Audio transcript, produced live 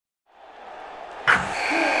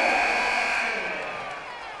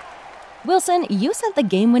Wilson, you sent the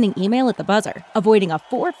game-winning email at the buzzer, avoiding a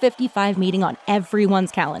 4:55 meeting on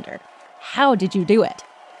everyone's calendar. How did you do it?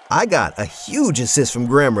 I got a huge assist from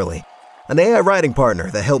Grammarly, an AI writing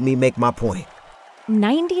partner that helped me make my point.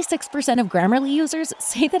 96% of Grammarly users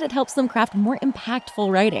say that it helps them craft more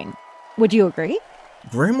impactful writing. Would you agree?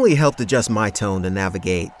 Grammarly helped adjust my tone to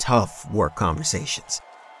navigate tough work conversations.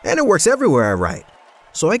 And it works everywhere I write,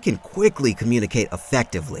 so I can quickly communicate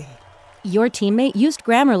effectively. Your teammate used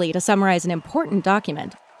Grammarly to summarize an important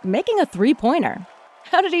document, making a 3-pointer.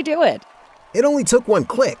 How did he do it? It only took one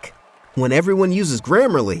click. When everyone uses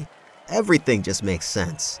Grammarly, everything just makes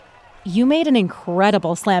sense. You made an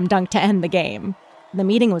incredible slam dunk to end the game. The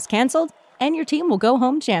meeting was canceled, and your team will go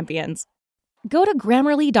home champions. Go to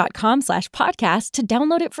Grammarly.com/podcast to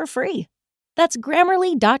download it for free. That's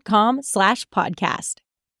Grammarly.com/podcast.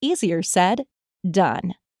 Easier said,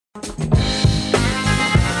 done.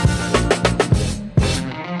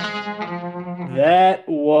 That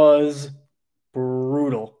was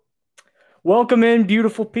brutal. Welcome in,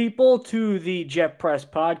 beautiful people, to the Jet Press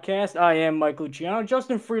podcast. I am Mike Luciano.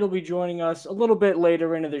 Justin Fried will be joining us a little bit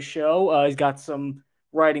later into the show. He's got some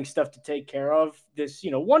writing stuff to take care of. This,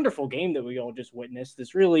 wonderful game that we all just witnessed.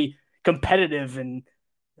 This really competitive and,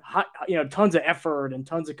 tons of effort and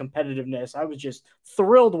tons of competitiveness. I was just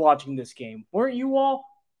thrilled watching this game. Weren't you all?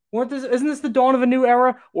 Isn't this the dawn of a new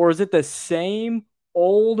era, or is it the same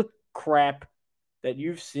old crap that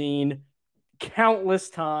you've seen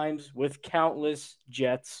countless times with countless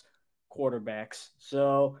Jets quarterbacks?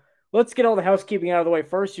 So let's get all the housekeeping out of the way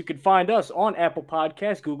first. You can find us on Apple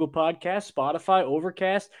Podcasts, Google Podcasts, Spotify,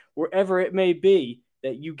 Overcast, wherever it may be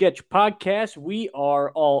that you get your podcasts. We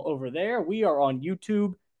are all over there. We are on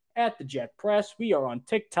YouTube at The Jet Press. We are on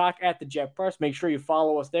TikTok at The Jet Press. Make sure you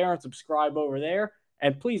follow us there and subscribe over there.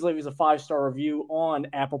 And please leave us a 5-star review on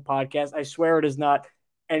Apple Podcasts. I swear it is not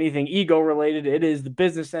anything ego related. It is the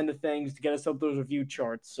business end of things to get us up those review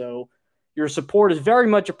charts. So your support is very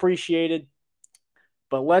much appreciated.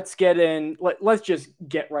 But let's just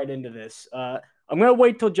get right into this. I'm going to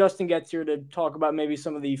wait till Justin gets here to talk about maybe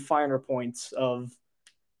some of the finer points of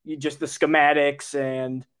just the schematics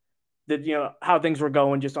and how things were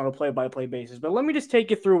going just on a play-by-play basis. But let me just take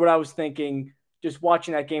you through what I was thinking just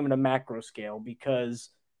watching that game at a macro scale, because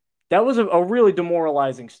that was a really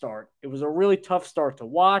demoralizing start. It was a really tough start to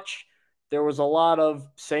watch. There was a lot of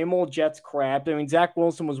same old Jets crap. I mean, Zach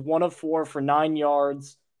Wilson was 1 of 4 for 9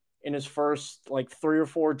 yards in his first 3 or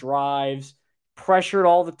 4 drives, pressured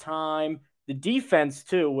all the time. The defense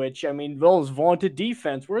too, which, Bill's vaunted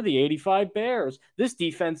defense. We're the 85 Bears. This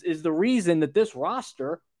defense is the reason that this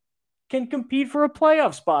roster can compete for a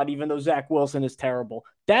playoff spot, even though Zach Wilson is terrible.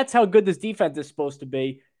 That's how good this defense is supposed to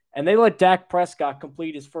be. And they let Dak Prescott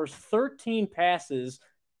complete his first 13 passes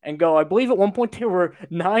and go. I believe at one point they were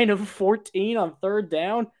 9 of 14 on third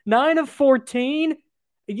down. 9 of 14?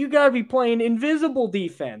 You got to be playing invisible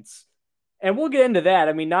defense. And we'll get into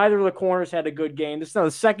that. Neither of the corners had a good game. This is now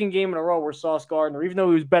the second game in a row where Sauce Gardner, even though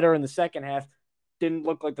he was better in the second half, didn't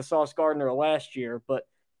look like the Sauce Gardner of last year. But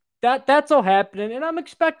that's all happening, and I'm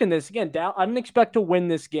expecting this. Again, I didn't expect to win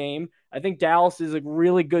this game. I think Dallas is a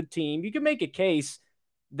really good team. You can make a case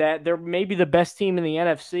that they're maybe the best team in the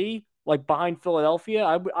NFC, behind Philadelphia.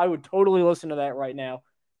 I would totally listen to that right now.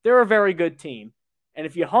 They're a very good team. And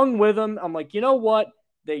if you hung with them, I'm like, you know what?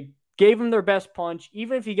 They gave them their best punch.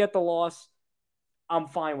 Even if you get the loss, I'm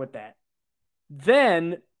fine with that.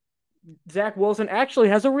 Then Zach Wilson actually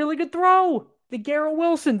has a really good throw. The Garrett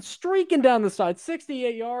Wilson streaking down the side,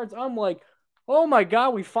 68 yards. I'm like, oh my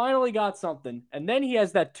God, we finally got something. And then he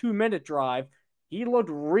has that 2-minute drive. He looked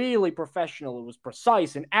really professional. It was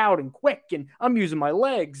precise and out and quick, and I'm using my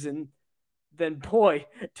legs. And then, boy,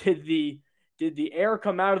 did the air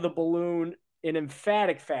come out of the balloon in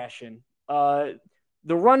emphatic fashion. The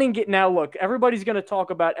running get now. Look, everybody's going to talk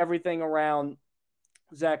about everything around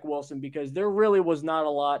Zach Wilson because there really was not a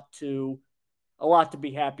lot to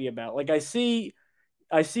be happy about. I see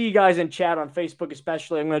you guys in chat on Facebook,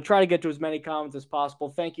 especially. I'm going to try to get to as many comments as possible.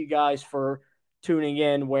 Thank you guys for tuning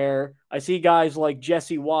in, where I see guys like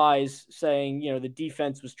Jesse Wise saying, the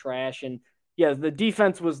defense was trash. And yeah, the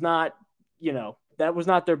defense was not, that was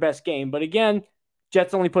not their best game. But again,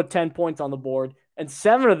 Jets only put 10 points on the board, and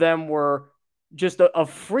 7 of them were just a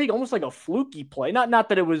freak, almost like a fluky play. Not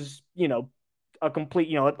that it was, a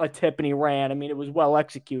complete, a tip and he ran. It was well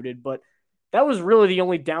executed, but that was really the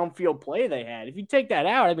only downfield play they had. If you take that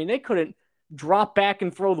out, they couldn't drop back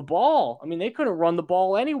and throw the ball. They couldn't run the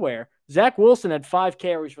ball anywhere. Zach Wilson had 5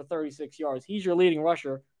 carries for 36 yards. He's your leading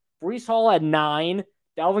rusher. Breece Hall had 9.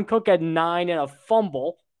 Dalvin Cook had 9 and a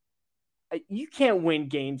fumble. You can't win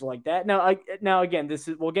games like that. Now again,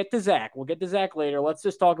 we'll get to Zach. We'll get to Zach later. Let's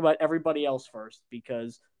just talk about everybody else first,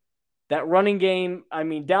 because that running game, I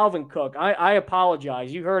mean, Dalvin Cook, I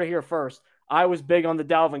apologize. You heard it here first. I was big on the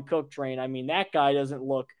Dalvin Cook train. I mean, that guy doesn't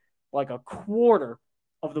look like a quarter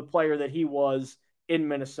of the player that he was in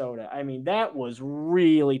Minnesota. I mean, that was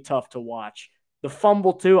really tough to watch. The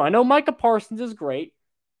fumble, too. I know Micah Parsons is great.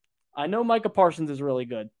 I know Micah Parsons is really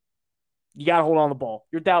good. You got to hold on the ball.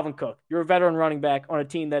 You're Dalvin Cook. You're a veteran running back on a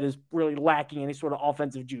team that is really lacking any sort of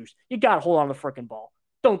offensive juice. You got to hold on the freaking ball.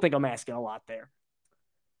 Don't think I'm asking a lot there.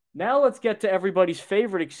 Now let's get to everybody's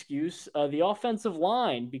favorite excuse, the offensive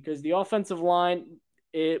line, because the offensive line,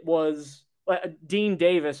 it was Dean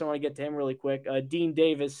Davis. I want to get to him really quick. Dean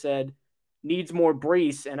Davis said needs more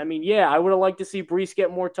Brees. And I mean, yeah, I would have liked to see Brees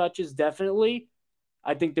get more touches, definitely.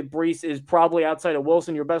 I think that Brees is probably, outside of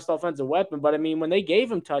Wilson, your best offensive weapon. But I mean, when they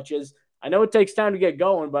gave him touches, I know it takes time to get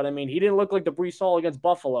going, but I mean, he didn't look like the Brees Hall against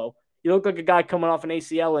Buffalo. He looked like a guy coming off an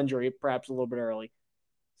ACL injury, perhaps a little bit early.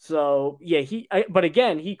 So, yeah, but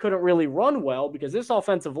again, he couldn't really run well because this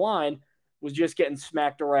offensive line was just getting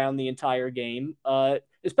smacked around the entire game,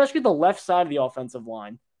 especially the left side of the offensive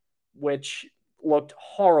line, which looked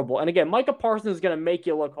horrible. And again, Micah Parsons is going to make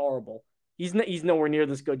you look horrible. He's nowhere near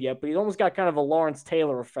this good yet, but he's almost got kind of a Lawrence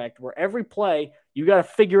Taylor effect where every play you got to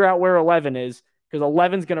figure out where 11 is, because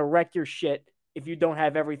 11's going to wreck your shit if you don't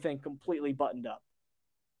have everything completely buttoned up.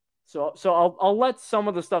 So I'll let some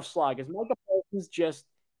of the stuff slide, because Micah Parsons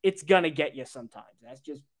it's going to get you sometimes. That's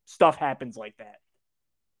just stuff happens like that.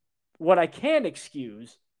 What I can't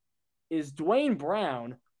excuse is Dwayne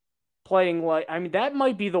Brown playing that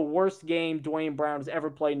might be the worst game Dwayne Brown has ever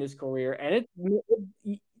played in his career. And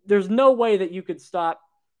there's no way that you could stop,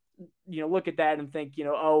 look at that and think,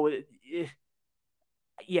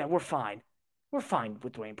 yeah, we're fine. We're fine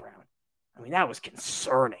with Dwayne Brown. I mean, that was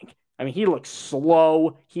concerning. I mean, he looked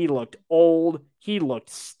slow. He looked old. He looked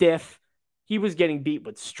stiff. He was getting beat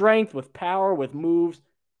with strength, with power, with moves.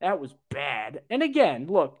 That was bad. And again,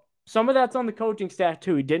 look, some of that's on the coaching staff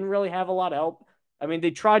too. He didn't really have a lot of help. I mean,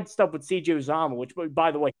 they tried stuff with CJ Uzomah, which,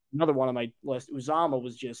 by the way, another one on my list. Uzomah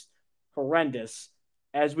was just horrendous.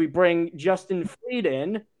 As we bring Justin Fried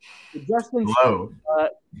in. Hello.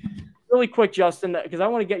 Really quick, Justin, because I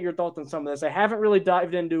want to get your thoughts on some of this. I haven't really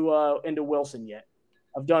dived into Wilson yet.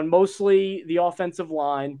 I've done mostly the offensive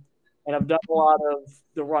line, and I've done a lot of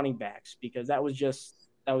the running backs, because that was just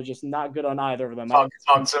not good on either of them. Talk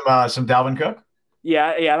some Dalvin Cook. Yeah.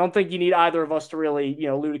 I don't think you need either of us to really,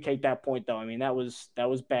 elucidate that point, though. I mean, that was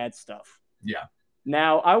bad stuff. Yeah.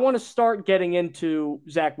 Now, I want to start getting into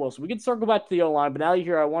Zach Wilson. We can circle back to the O-line, but now you're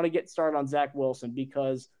here, I want to get started on Zach Wilson,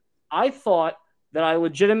 because I thought that I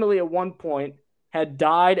legitimately at one point had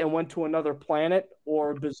died and went to another planet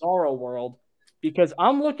or bizarro world, because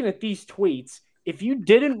I'm looking at these tweets. If you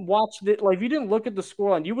didn't watch it, if you didn't look at the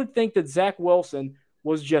scoreline, you would think that Zach Wilson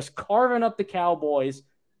was just carving up the Cowboys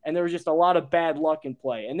and there was just a lot of bad luck in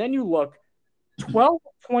play. And then you look,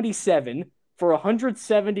 12-27 for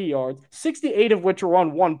 170 yards, 68 of which were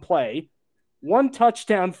on one play, 1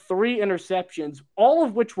 touchdown, 3 interceptions, all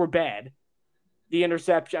of which were bad. The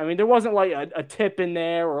interception, I mean, there wasn't like a tip in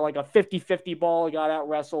there or like a 50-50 ball that got out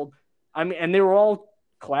wrestled. I mean, and they were all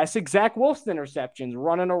classic Zach Wilson interceptions,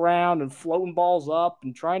 running around and floating balls up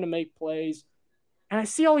and trying to make plays. And I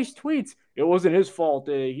see all these tweets. It wasn't his fault.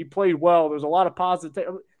 He played well. There's a lot of positives.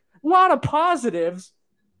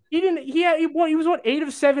 He was 8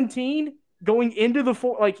 of 17 going into the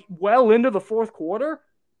into the fourth quarter.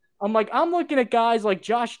 I'm looking at guys like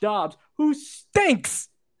Josh Dobbs, who stinks.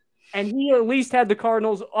 And he at least had the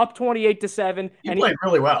Cardinals up 28-7. He played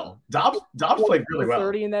really well. Dobbs played really well.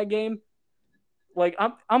 30 in that game.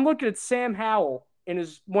 I'm looking at Sam Howell in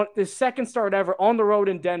his second start ever on the road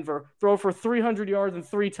in Denver, throw for 300 yards and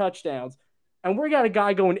 3 touchdowns. And we got a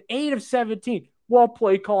guy going 8 of 17. Well,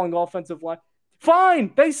 play calling, offensive line.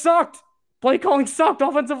 Fine, they sucked. Play calling sucked.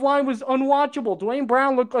 Offensive line was unwatchable. Dwayne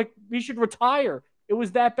Brown looked like he should retire. It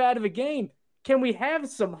was that bad of a game. Can we have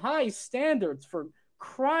some high standards, for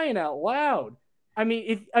crying out loud? I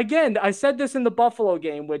mean, I said this in the Buffalo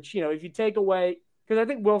game, which, if you take away, because I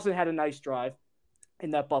think Wilson had a nice drive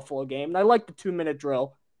in that Buffalo game, and I like the 2-minute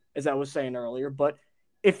drill, as I was saying earlier, but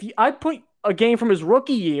I put a game from his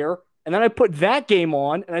rookie year, and then I put that game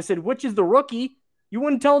on, and I said, which is the rookie, you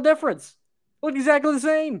wouldn't tell a difference. Look exactly the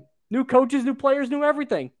same. New coaches, new players, new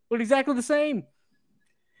everything. Look exactly the same.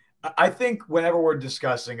 I think whenever we're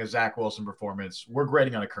discussing a Zach Wilson performance, we're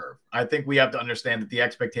grading on a curve. I think we have to understand that the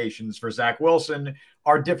expectations for Zach Wilson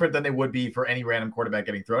are different than they would be for any random quarterback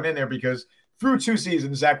getting thrown in there, because through 2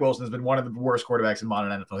 seasons, Zach Wilson has been one of the worst quarterbacks in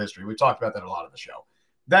modern NFL history. We've talked about that a lot on the show.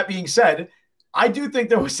 That being said, I do think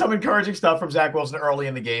there was some encouraging stuff from Zach Wilson early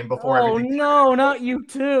in the game before everything. Oh, no, not you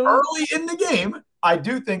too. Early in the game, I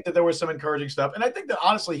do think that there was some encouraging stuff. And I think that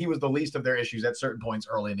honestly, he was the least of their issues at certain points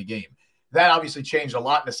early in the game. That obviously changed a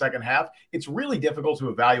lot in the second half. It's really difficult to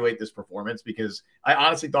evaluate this performance because I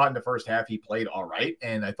honestly thought in the first half he played all right.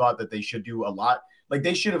 And I thought that they should do a lot. Like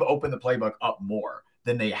they should have opened the playbook up more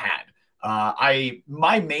than they had.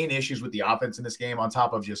 My main issues with the offense in this game, on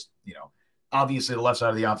top of just, obviously the left side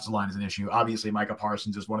of the offensive line is an issue. Obviously, Micah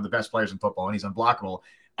Parsons is one of the best players in football and he's unblockable.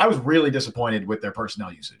 I was really disappointed with their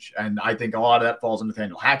personnel usage. And I think a lot of that falls on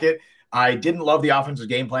Nathaniel Hackett. I didn't love the offensive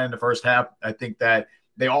game plan in the first half. I think that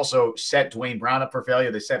they also set Dwayne Brown up for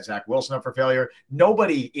failure. They set Zach Wilson up for failure.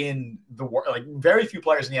 Nobody in the world, like very few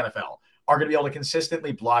players in the NFL are going to be able to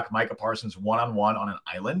consistently block Micah Parsons one-on-one on an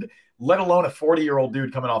island, let alone a 40-year-old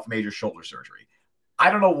dude coming off major shoulder surgery. I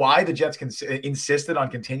don't know why the Jets insisted on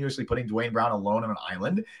continuously putting Dwayne Brown alone on an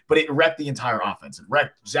island, but it wrecked the entire offense. It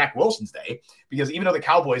wrecked Zach Wilson's day because even though the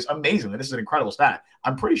Cowboys, amazingly, this is an incredible stat,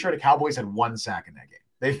 I'm pretty sure the Cowboys had 1 sack in that game.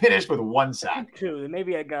 They finished with 1 sack. 2.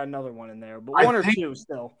 Maybe I got another one in there, but 1 or 2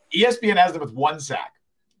 still. ESPN has them with 1 sack.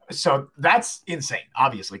 So that's insane,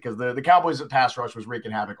 obviously, because the Cowboys' pass rush was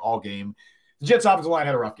wreaking havoc all game. The Jets' offensive line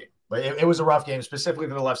had a rough game. But it was a rough game, specifically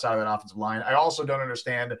for the left side of that offensive line. I also don't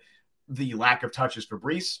understand the lack of touches for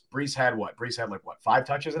Breece. Breece had what? Breece had 5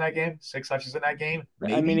 touches in that game? 6 touches in that game?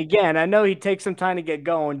 Maybe. I mean, again, I know he takes some time to get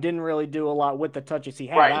going. Didn't really do a lot with the touches he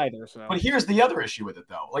had either. So, but here's the other issue with it,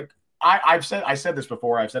 though. Like I said this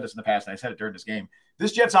before. I've said this in the past, and I said it during this game.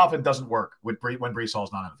 This Jets offense doesn't work when Breece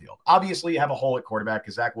Hall's not on the field. Obviously, you have a hole at quarterback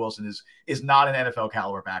because Zach Wilson is not an NFL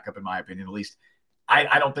caliber backup, in my opinion. At least,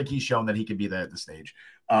 I don't think he's shown that he can be that at the stage.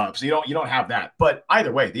 So you don't have that. But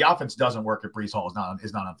either way, the offense doesn't work if Breece Hall is not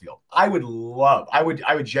on field. I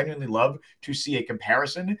would genuinely love to see a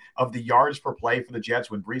comparison of the yards per play for the Jets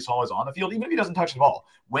when Breece Hall is on the field, even if he doesn't touch the ball,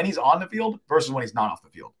 when he's on the field versus when he's not off the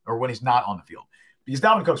field or when he's not on the field. Because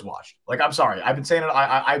Dalvin Cook's washed. Like, I'm sorry. I've been saying it.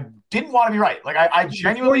 I didn't want to be right. Like, I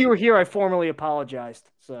genuinely. Before you were here, I formally apologized.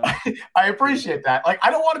 So I appreciate that. Like,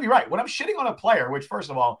 I don't want to be right. When I'm shitting on a player, which,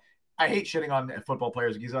 first of all, I hate shitting on football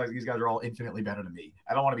players. These guys are all infinitely better than me.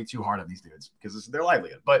 I don't want to be too hard on these dudes because this is their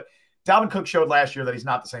livelihood. But Dalvin Cook showed last year that he's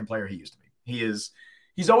not the same player he used to be.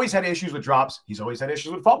 He's always had issues with drops. He's always had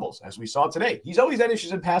issues with fumbles, as we saw today. He's always had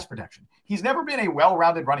issues in pass protection. He's never been a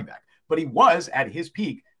well-rounded running back, but he was at his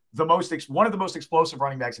peak one of the most explosive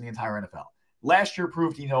running backs in the entire NFL. Last year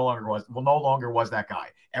proved he no longer was that guy.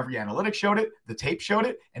 Every analytics showed it, the tape showed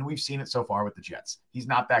it, and we've seen it so far with the Jets. He's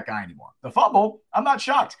not that guy anymore. The fumble, I'm not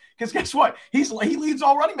shocked because guess what? He leads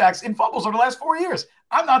all running backs in fumbles over the last 4 years.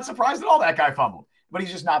 I'm not surprised at all that guy fumbled, but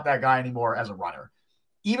he's just not that guy anymore as a runner.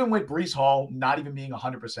 Even with Breece Hall not even being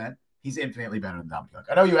 100%, he's infinitely better than Dalvin Cook.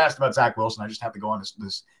 I know you asked about Zach Wilson. I just have to go on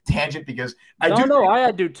this tangent because I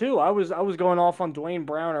do too. I was going off on Dwayne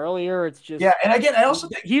Brown earlier. It's just and again, I also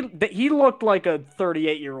think he looked like a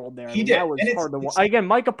 38-year-old there. He did. That was hard to watch. Again,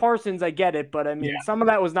 Micah Parsons, I get it, but I mean, some of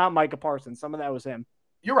that was not Micah Parsons. Some of that was him.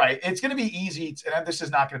 You're right. It's going to be easy, and this is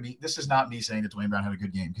not me saying that Dwayne Brown had a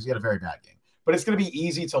good game because he had a very bad game. But it's going to be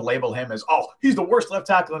easy to label him as, he's the worst left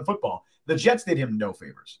tackle in football. The Jets did him no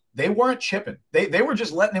favors. They weren't chipping. They were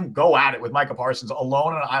just letting him go at it with Micah Parsons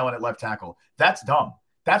alone on an island at left tackle. That's dumb.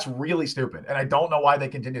 That's really stupid. And I don't know why they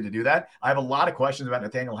continue to do that. I have a lot of questions about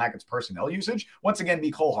Nathaniel Hackett's personnel usage. Once again,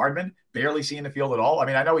 Mecole Hardman barely seeing the field at all. I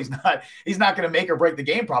mean, I know he's not going to make or break the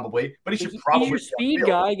game probably, but he should probably be your speed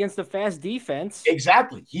guy against a fast defense.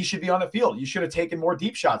 Exactly. He should be on the field. You should have taken more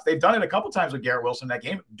deep shots. They've done it a couple times with Garrett Wilson in that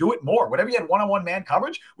game. Do it more. Whenever you had one-on-one man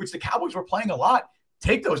coverage, which the Cowboys were playing a lot,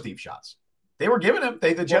 take those deep shots. They were giving them.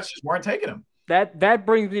 The Jets just weren't taking them. That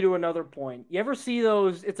brings me to another point. You ever see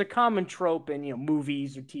those? It's a common trope in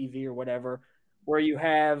movies or TV or whatever, where you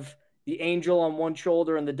have the angel on one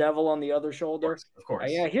shoulder and the devil on the other shoulder. Of course.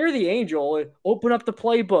 Here the angel open up the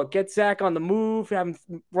playbook, get Zach on the move, have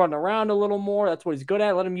him run around a little more. That's what he's good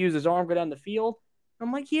at. Let him use his arm, go down the field.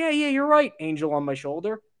 I'm like, yeah, you're right. Angel on my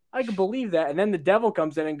shoulder. I can believe that. And then the devil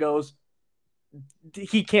comes in and goes,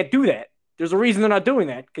 he can't do that. There's a reason they're not doing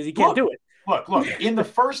that because he can't do it. Look. In the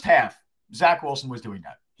first half, Zach Wilson was doing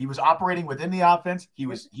that. He was operating within the offense. He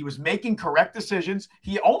was making correct decisions.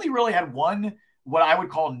 He only really had one, what I would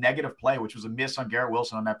call negative play, which was a miss on Garrett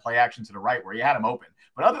Wilson on that play action to the right where he had him open.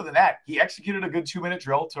 But other than that, he executed a good 2-minute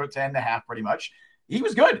drill to end the half pretty much. He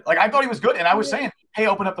was good. Like, I thought he was good. And I was saying, hey,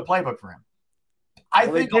 open up the playbook for him. I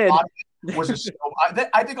think a lot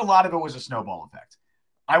of it was a snowball effect.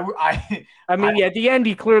 At the end,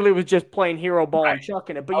 he clearly was just playing hero ball and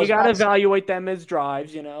chucking it. But you got to evaluate them as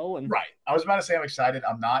drives, And right. I was about to say I'm excited.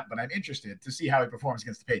 I'm not, but I'm interested to see how he performs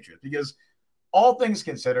against the Patriots because all things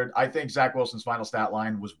considered, I think Zach Wilson's final stat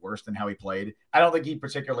line was worse than how he played. I don't think he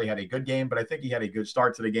particularly had a good game, but I think he had a good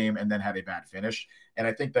start to the game and then had a bad finish. And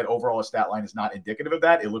I think that overall his stat line is not indicative of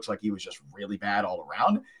that. It looks like he was just really bad all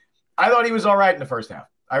around. I thought he was all right in the first half.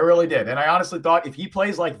 I really did. And I honestly thought if he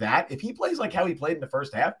plays like that, if he plays like how he played in the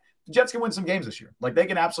first half, the Jets can win some games this year. Like they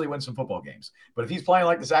can absolutely win some football games. But if he's playing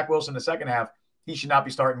like the Zach Wilson in the second half, he should not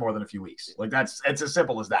be starting more than a few weeks. Like it's as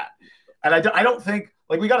simple as that. And I don't think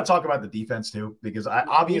we got to talk about the defense too, because I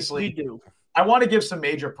want to give some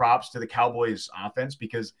major props to the Cowboys offense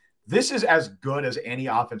because this is as good as any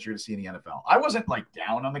offense you're going to see in the NFL. I wasn't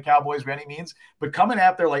down on the Cowboys by any means, but coming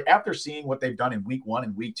after seeing what they've done in week 1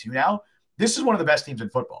 and week 2 now, this is one of the best teams in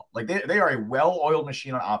football. They are a well-oiled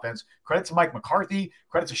machine on offense. Credit to Mike McCarthy,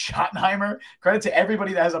 credit to Schottenheimer, credit to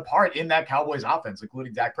everybody that has a part in that Cowboys offense,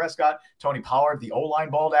 including Dak Prescott, Tony Pollard, the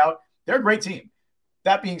O-line balled out. They're a great team.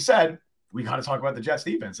 That being said, we got to talk about the Jets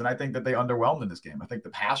defense. And I think that they underwhelmed in this game. I think the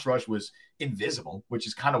pass rush was invisible, which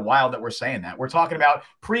is kind of wild that we're saying that. We're talking about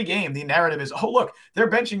pre-game. The narrative is, oh, look, they're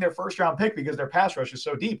benching their first round pick because their pass rush is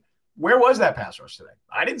so deep. Where was that pass rush today?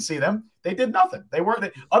 I didn't see them. They did nothing.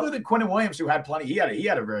 Other than Quinnen Williams, who had plenty. He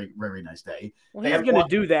had a very, very nice day. Well, he's going to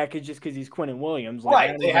do that just because he's Quinnen Williams.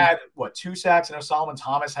 Right. They had 2 sacks. And Solomon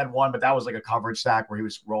Thomas had 1, but that was a coverage sack where he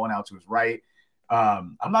was rolling out to his right.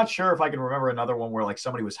 I'm not sure if I can remember another one where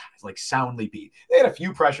somebody was soundly beat. They had a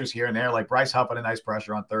few pressures here and there, like Bryce Huff had a nice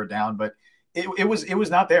pressure on third down, but it was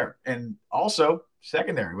not there. And also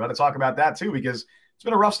secondary, we got to talk about that too, because it's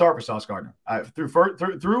been a rough start for Sauce Gardner.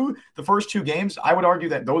 Through the first 2 games, I would argue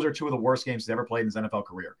that those are 2 of the worst games he's ever played in his NFL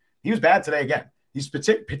career. He was bad today again. He's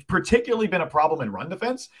particularly been a problem in run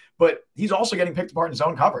defense, but he's also getting picked apart in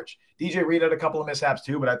zone coverage. DJ Reed had a couple of mishaps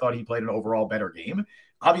too, but I thought he played an overall better game.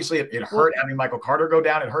 Obviously, it hurt having Michael Carter go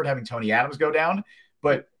down. It hurt having Tony Adams go down.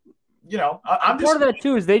 But, I'm part of that,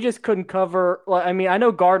 too, is they just couldn't cover. I mean, I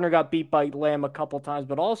know Gardner got beat by Lamb a couple times,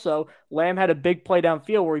 but also Lamb had a big play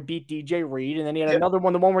downfield where he beat DJ Reed. And then he had another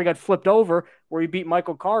one, the one where he got flipped over, where he beat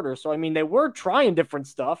Michael Carter. So, I mean, they were trying different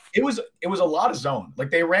stuff. It was a lot of zone.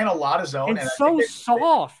 They ran a lot of zone. And so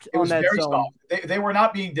soft on that zone. Soft. They were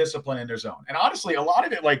not being disciplined in their zone. And honestly, a lot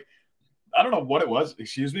of it, I don't know what it was,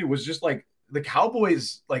 was just the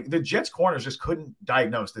Cowboys, the Jets corners just couldn't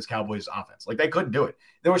diagnose this Cowboys offense. They couldn't do it.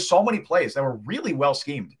 There were so many plays that were really well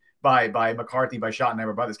schemed by McCarthy, by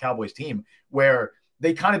Schottenheimer, by this Cowboys team, where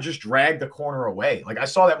they kind of just dragged the corner away. I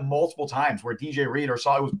saw that multiple times where DJ Reed it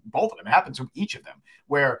was both of them. It happened to each of them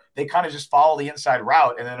where they kind of just follow the inside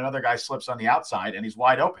route and then another guy slips on the outside and he's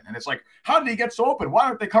wide open. And it's how did he get so open? Why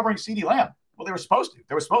aren't they covering CeeDee Lamb? Well, they were supposed to.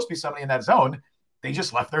 There was supposed to be somebody in that zone. They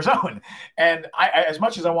just left their zone. And I as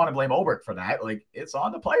much as I want to blame Ulbrich for that, it's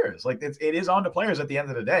on the players. It is on the players at the end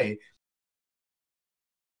of the day.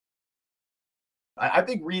 I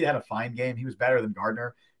think Reed had a fine game. He was better than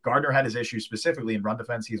Gardner. Gardner had his issues specifically in run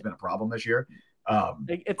defense. He's been a problem this year.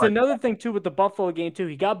 Another thing, too, with the Buffalo game, too.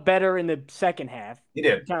 He got better in the second half. He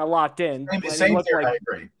did. Kind of locked in. Same theory, I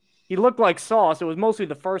agree. He looked like Sauce. It was mostly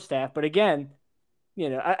the first half. But again,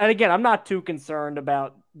 I'm not too concerned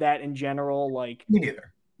about that in general. Me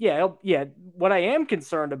neither. Yeah. What I am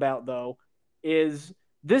concerned about, though, is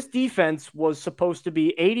this defense was supposed to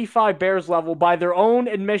be 85 Bears level by their own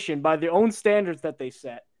admission, by their own standards that they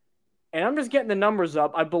set. And I'm just getting the numbers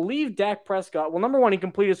up. I believe Dak Prescott, number one, he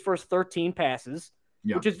completed his first 13 passes,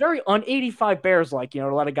 which is very un-85 Bears-like,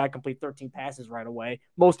 to let a guy complete 13 passes right away,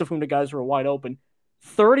 most of whom the guys were wide open.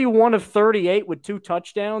 31 of 38 with 2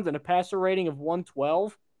 touchdowns and a passer rating of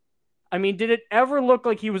 112. I mean, did it ever look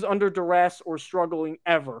like he was under duress or struggling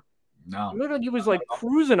ever? No. It looked like he was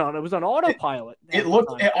cruising on it. It was on autopilot.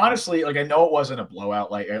 Honestly, I know it wasn't a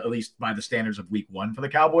blowout, at least by the standards of week 1 for the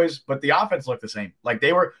Cowboys, but the offense looked the same.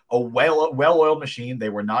 They were a well-oiled machine. They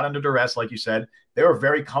were not under duress, like you said. They were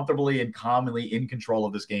very comfortably and calmly in control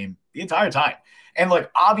of this game the entire time. And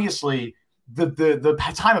obviously the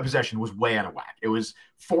time of possession was way out of whack. It was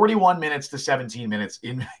 41 minutes to 17 minutes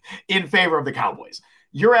in favor of the Cowboys.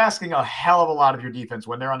 You're asking a hell of a lot of your defense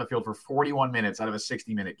when they're on the field for 41 minutes out of a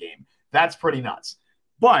 60-minute game. That's pretty nuts.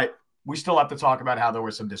 But we still have to talk about how there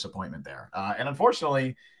was some disappointment there. And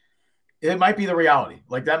unfortunately, it might be the reality.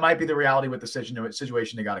 That might be the reality with the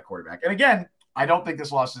situation they got a quarterback. And again, I don't think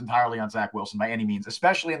this loss is entirely on Zach Wilson by any means,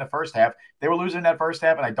 especially in the first half. They were losing in that first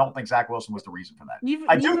half, and I don't think Zach Wilson was the reason for that. Even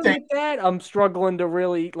with that, I'm struggling to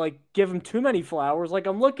really give him too many flowers.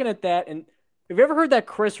 I'm looking at that, and have you ever heard that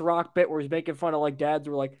Chris Rock bit where he's making fun of dads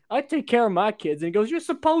who are I take care of my kids, and he goes, "You're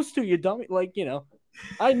supposed to, you dummy."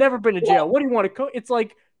 I've never been to jail. What do you want to coach? It's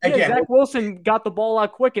Zach Wilson got the ball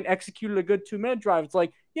out quick and executed a good 2-minute drive. It's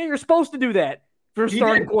yeah, you're supposed to do that. for a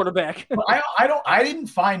starting quarterback. I didn't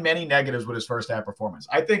find many negatives with his first half performance.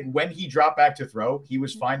 I think when he dropped back to throw, he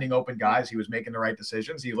was finding open guys. He was making the right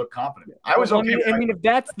decisions. He looked confident. I was okay. I mean, if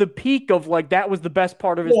that's the peak of like, that was the best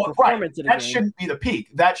part of his performance. Right. That shouldn't be the peak.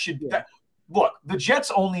 Look, the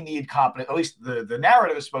Jets only need competent, at least the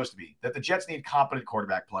narrative is supposed to be that the Jets need competent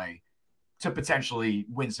quarterback play to potentially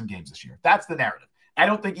win some games this year. That's the narrative. I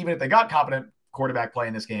don't think even if they got competent quarterback play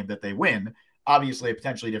in this game that they win. Obviously, a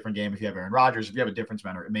potentially different game if you have Aaron Rodgers. If you have a difference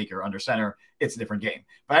maker under center, it's a different game.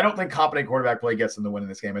 But I don't think competent quarterback play gets them the win in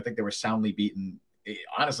this game. I think they were soundly beaten,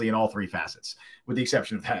 honestly, in all three facets, with the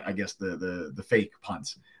exception of that, I guess, the fake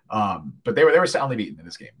punts. But they were soundly beaten in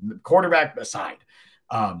this game, quarterback aside.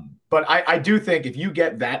 But I do think if you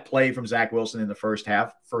get that play from Zach Wilson in the first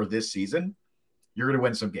half for this season, you're going to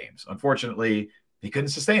win some games. Unfortunately, he couldn't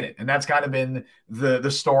sustain it. And that's kind of been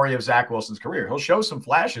the story of Zach Wilson's career. He'll show some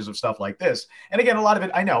flashes of stuff like this. And again, a lot of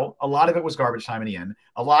it was garbage time in the end.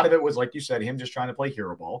 A lot of it was, like you said, him just trying to play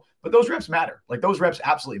hero ball. But those reps matter. Like, those reps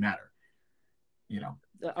absolutely matter.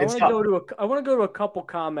 I want to go to a couple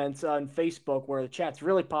comments on Facebook where the chat's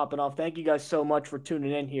really popping off. Thank you guys so much for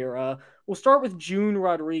tuning in here. We'll start with June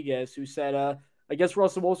Rodriguez, who said, I guess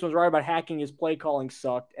Russell Wilson was right about hacking. His play calling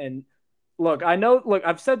sucked. And look,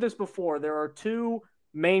 I've said this before. There are two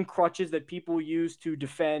main crutches that people use to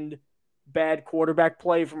defend bad quarterback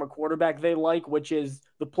play from a quarterback they like, which is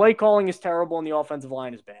the play calling is terrible and the offensive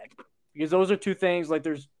line is bad. Because those are two things, like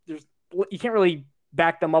there's you can't really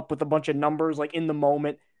back them up with a bunch of numbers like in the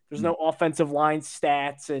moment. There's no offensive line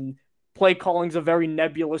stats, and play calling is a very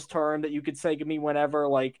nebulous term that you could say to me whenever.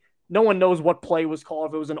 Like, no one knows what play was called,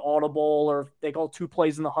 if it was an audible or if they called two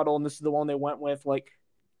plays in the huddle and this is the one they went with. Like,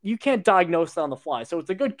 you can't diagnose that on the fly. So it's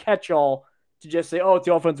a good catch-all to just say, oh, it's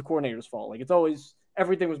the offensive coordinator's fault. Like, it's always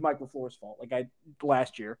everything was Mike LaFleur's fault. Like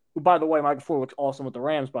last year, who, by the way, Mike LaFleur looks awesome with the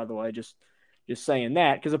Rams, by the way, just saying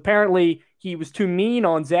that, because apparently he was too mean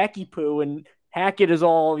on Zachy Poo, and Hackett is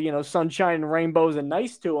all, sunshine and rainbows and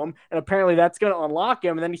nice to him. And apparently that's going to unlock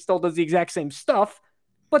him. And then he still does the exact same stuff,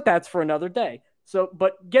 but that's for another day. So,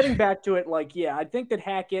 but getting back to it, I think that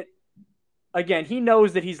Hackett, again, he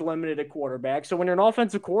knows that he's limited at quarterback. So when you're an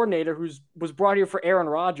offensive coordinator was brought here for Aaron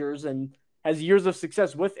Rodgers and has years of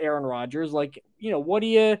success with Aaron Rodgers, what do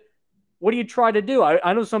you try to do?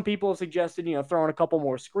 I know some people have suggested, throwing a couple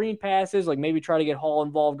more screen passes, like maybe try to get Hall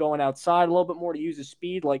involved going outside a little bit more to use his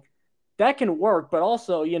speed. Like, that can work, but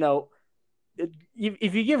also,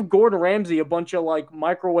 if you give Gordon Ramsay a bunch of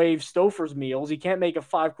microwave Stouffer's meals, he can't make a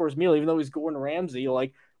 5-course meal, even though he's Gordon Ramsay.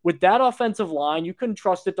 Like, with that offensive line, you couldn't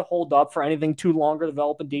trust it to hold up for anything too long or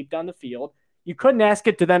developing deep down the field. You couldn't ask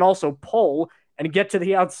it to then also pull and get to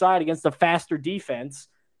the outside against a faster defense.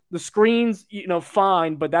 The screens,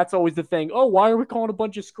 fine, but that's always the thing. Oh, why are we calling a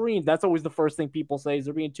bunch of screens? That's always the first thing people say is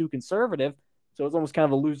they're being too conservative. So it's almost kind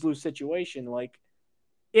of a lose-lose situation. Like,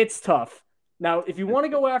 it's tough. Now, if you want to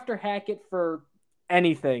go after Hackett for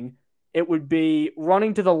anything, it would be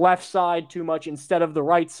running to the left side too much instead of the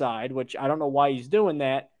right side, which I don't know why he's doing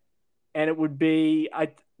that. And it would be,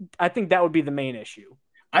 I think that would be the main issue.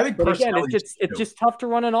 I think, but again, it's just tough to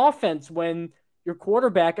run an offense when your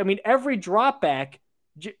quarterback, every drop back,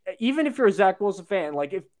 even if you're a Zach Wilson fan,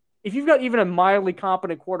 like if you've got even a mildly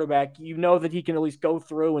competent quarterback, you know that he can at least go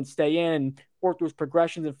through and stay in and work through his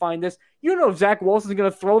progressions and find this. You know if Zach Wilson's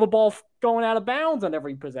going to throw the ball going out of bounds on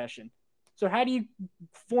every possession. So how do you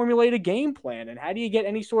formulate a game plan, and how do you get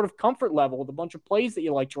any sort of comfort level with a bunch of plays that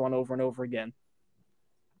you like to run over and over again?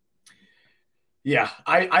 Yeah,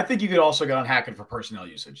 I think you could also get on Hackett for personnel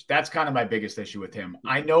usage. That's kind of my biggest issue with him.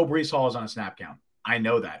 I know Breece Hall is on a snap count. I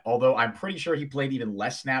know that, although I'm pretty sure he played even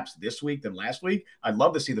less snaps this week than last week. I'd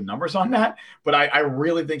love to see the numbers on that, but I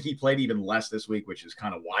really think he played even less this week, which is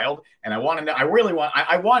kind of wild. And I want to know,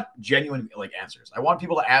 I want genuine answers. I want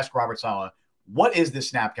people to ask Robert Saleh, what is this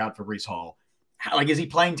snap count for Breece Hall? Is he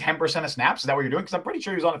playing 10% of snaps? Is that what you're doing? Because I'm pretty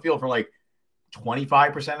sure he was on the field for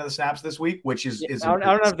 25% of the snaps this week, which is I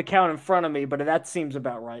don't have the count in front of me, but that seems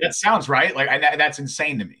about right. That sounds right. That's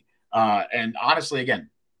insane to me. And honestly,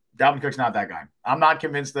 again, Dalvin Cook's not that guy. I'm not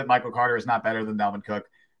convinced that Michael Carter is not better than Dalvin Cook.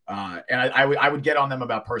 And I would get on them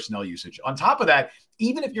about personnel usage. On top of that,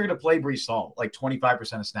 even if you're going to play Breece Hall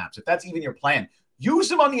 25% of snaps, if that's even your plan, use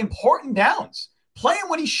him on the important downs. Play him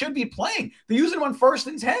when he should be playing. They use him on 1st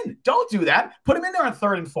and 10. Don't do that. Put him in there on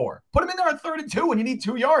 3rd and 4. Put him in there on 3rd and 2 when you need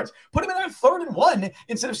 2 yards. Put him in there on 3rd and 1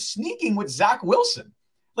 instead of sneaking with Zach Wilson.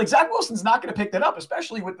 Zach Wilson's not going to pick that up,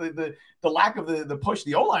 especially with the lack of the push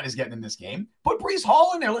the O-line is getting in this game. Put Breece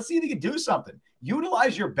Hall in there. Let's see if he can do something.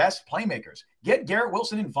 Utilize your best playmakers. Get Garrett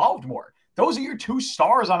Wilson involved more. Those are your 2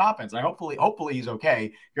 stars on offense. Hopefully he's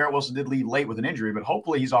okay. Garrett Wilson did leave late with an injury, but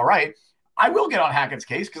hopefully he's all right. I will get on Hackett's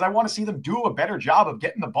case because I want to see them do a better job of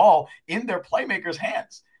getting the ball in their playmakers'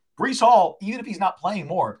 hands. Breece Hall, even if he's not playing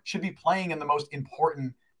more, should be playing in the most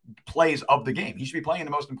important plays of the game. He should be playing in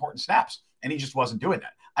the most important snaps, and he just wasn't doing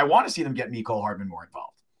that. I want to see them get Mecole Hardman more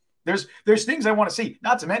involved. There's things I want to see,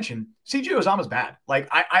 not to mention CJ Uzomah's bad. Like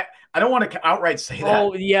I don't want to outright say that.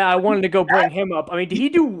 Oh yeah, I wanted to go bring him up. I mean, did he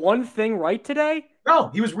do one thing right today? No,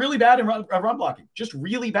 he was really bad in run blocking. Just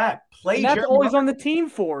really bad. And that's all he's on the team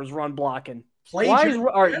for is run blocking. All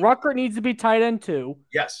right, Ruckert needs to be tight end 2.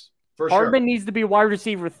 Yes, for Hardman sure. needs to be wide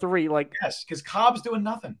receiver 3. Like yes, because Cobb's doing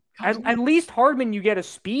nothing. At least Hardman, you get a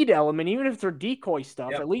speed element, even if they're decoy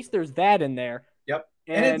stuff. Yep. At least there's that in there. Yep.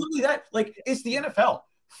 And it's literally that. Like, it's the NFL.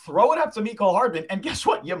 Throw it up to Mecole Hardman, and guess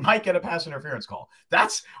what? You might get a pass interference call.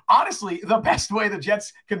 That's honestly the best way the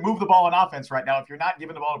Jets can move the ball in offense right now. If you're not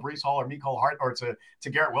giving the ball to Breece Hall or Mecole Hardman or to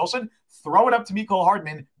Garrett Wilson, throw it up to Mecole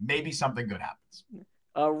Hardman. Maybe something good happens.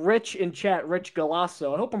 Rich in chat, Rich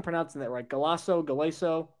Galasso. I hope I'm pronouncing that right. Galasso.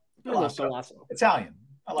 Italian.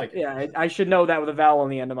 I like it. Yeah, I should know that with a vowel on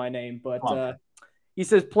the end of my name. But he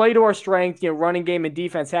says, play to our strength. Running game and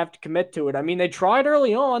defense have to commit to it. I mean, they tried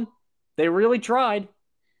early on. They really tried.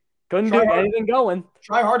 Couldn't get anything going.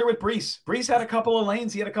 Try harder with Breece. Breece had a couple of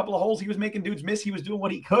lanes. He had a couple of holes. He was making dudes miss. He was doing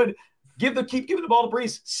what he could. Keep giving the ball to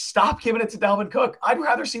Breece. Stop giving it to Dalvin Cook. I'd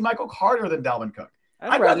rather see Michael Carter than Dalvin Cook.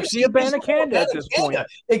 I'd rather see Abanikanda at this point.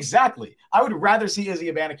 Exactly. I would rather see Izzy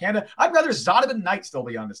Abanikanda. I'd rather Zonovan Knight still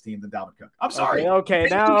be on this team than Dalvin Cook. I'm sorry. Okay.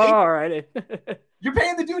 Now, all right. You're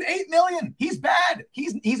paying the dude $8 million. He's bad.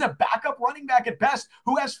 He's a backup running back at best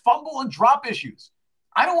who has fumble and drop issues.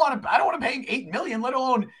 I don't want to pay him $8 million, let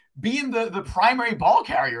alone being the primary ball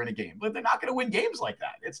carrier in a game. But they're not going to win games like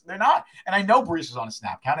that. They're not. And I know Breece is on a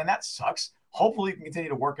snap count, and that sucks. Hopefully, you can continue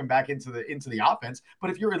to work him back into the offense. But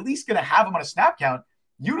if you're at least going to have him on a snap count,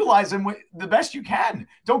 utilize him the best you can.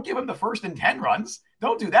 Don't give him the 1st and 10 runs.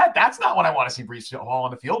 Don't do that. That's not what I want to see Breece Hall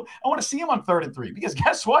on the field. I want to see him on 3rd and 3 because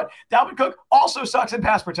guess what? Dalvin Cook also sucks in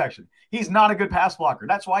pass protection. He's not a good pass blocker.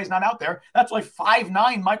 That's why he's not out there. That's why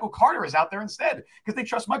 5'9" Michael Carter is out there instead because they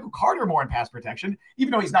trust Michael Carter more in pass protection.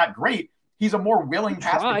 Even though he's not great, he's a more willing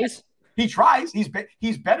pass protector. He tries.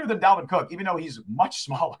 He's better than Dalvin Cook, even though he's much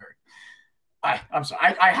smaller. I'm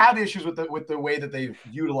sorry. I have issues with the way that they've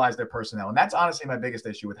utilized their personnel, and that's honestly my biggest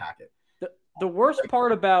issue with Hackett. The worst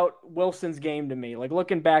part about Wilson's game to me, like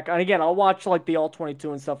looking back, and again, I'll watch like the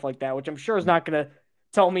All-22 and stuff like that, which I'm sure is not going to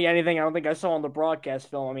tell me anything I don't think I saw on the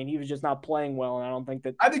broadcast film. I mean, he was just not playing well, and I don't think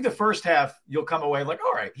that. I think the first half, you'll come away like,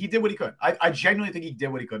 all right, he did what he could. I genuinely think he did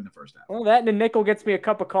what he could in the first half. Well, that and the nickel gets me a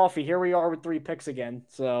cup of coffee. Here we are with 3 picks again.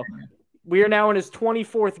 So we are now in his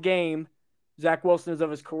 24th game. Zach Wilson is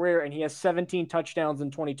of his career, and he has 17 touchdowns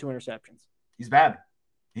and 22 interceptions. He's bad.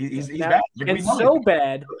 He's bad. It's so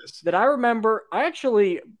bad that I remember I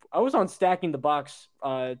was on Stacking the Box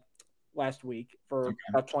last week for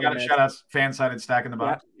about 20 minutes. Shout out fan-sided Stacking the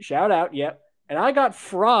Box. Yeah, shout out, yep. And I got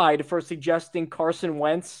fried for suggesting Carson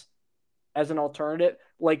Wentz as an alternative.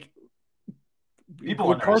 Like,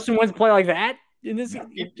 would Carson Wentz play like that?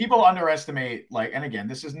 People underestimate, and again,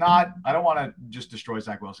 this is not, I don't want to just destroy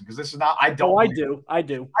Zach Wilson because this is not, I do. I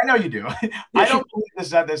do. I know you do. I don't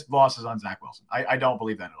believe this loss is on Zach Wilson. I don't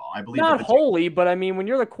believe that at all. I believe not wholly, but I mean, when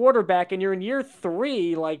you're the quarterback and you're in year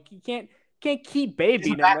 3, like you can't keep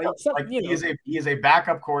babying him. He is a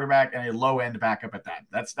backup quarterback and a low end backup at that.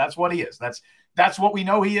 That's what he is. That's what we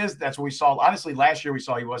know he is. That's what we saw. Honestly, last year we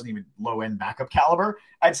saw he wasn't even low end backup caliber.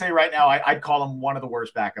 I'd say right now I'd call him one of the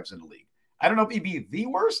worst backups in the league. I don't know if he'd be the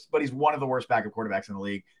worst, but he's one of the worst backup quarterbacks in the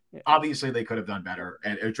league. Yeah. Obviously, they could have done better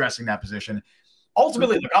at addressing that position.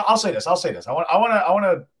 Ultimately, look, I'll say this. I want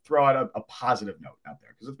to throw out a positive note out there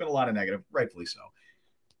because it's been a lot of negative, rightfully so.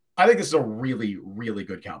 I think this is a really, really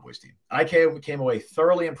good Cowboys team. I came away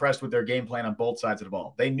thoroughly impressed with their game plan on both sides of the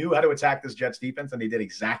ball. They knew how to attack this Jets defense, and they did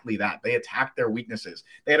exactly that. They attacked their weaknesses.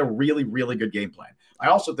 They had a really, really good game plan. I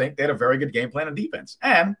also think they had a very good game plan on defense,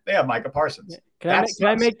 and they have Micah Parsons. Can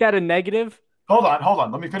I make that a negative? Hold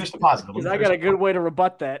on. Let me finish the positive. Because I got a good way to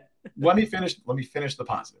rebut that. Let me finish the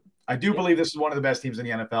positive. I do believe this is one of the best teams in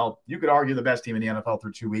the NFL. You could argue the best team in the NFL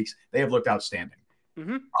through 2 weeks. They have looked outstanding.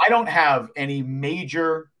 Mm-hmm. I don't have any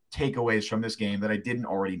major takeaways from this game that I didn't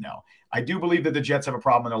already know. I do believe that the Jets have a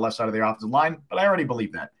problem on the left side of their offensive line, but I already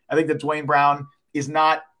believe that. I think that Dwayne Brown is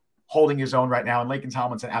not holding his own right now, and Laken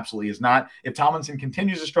Tomlinson absolutely is not. If Tomlinson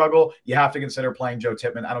continues to struggle, you have to consider playing Joe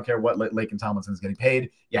Tippmann. I don't care what Laken Tomlinson is getting paid.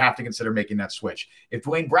 You have to consider making that switch. If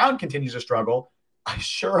Dwayne Brown continues to struggle, I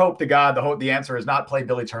sure hope to God the answer is not play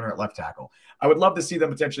Billy Turner at left tackle. I would love to see them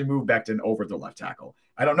potentially move Becton over to left tackle.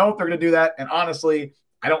 I don't know if they're going to do that, and honestly,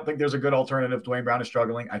 I don't think there's a good alternative. Dwayne Brown is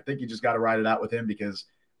struggling. I think you just got to ride it out with him because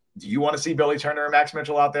Do you want to see Billy Turner and Max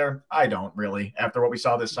Mitchell out there? I don't really. After what we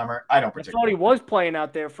saw this summer, I don't I particularly. thought he was playing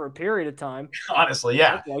out there for a period of time. Honestly,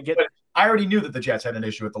 yeah. Okay, But I already knew that the Jets had an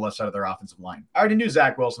issue with the left side of their offensive line. I already knew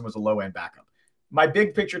Zach Wilson was a low-end backup. My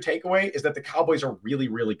big picture takeaway is that the Cowboys are really,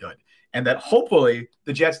 really good, and that hopefully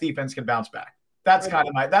the Jets defense can bounce back. That's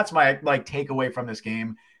my like takeaway from this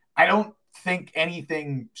game. I don't think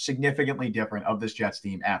anything significantly different of this Jets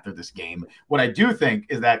team after this game. What I do think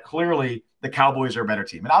is that clearly the Cowboys are a better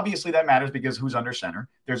team. And obviously that matters because who's under center.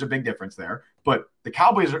 There's a big difference there. But the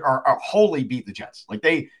Cowboys are wholly beat the Jets. Like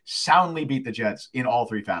they soundly beat the Jets in all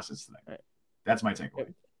three facets today. That's my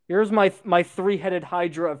takeaway. Here's my three-headed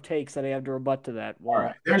hydra of takes that I have to rebut to that. All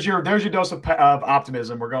right. There's your dose of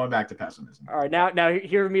optimism. We're going back to pessimism. All right. Now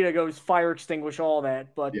here me to go fire extinguish all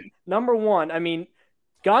that. But number one, I mean,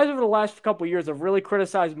 guys over the last couple of years have really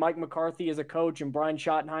criticized Mike McCarthy as a coach and Brian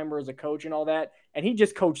Schottenheimer as a coach and all that. And he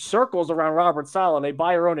just coached circles around Robert Saleh. They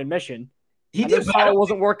by your own admission. He did. Saleh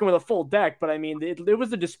wasn't working with a full deck, but I mean, it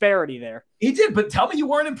was a disparity there. He did, but tell me you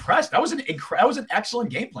weren't impressed. That was an excellent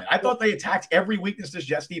game plan. I thought they attacked every weakness this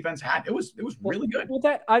Jets defense had. It was really good.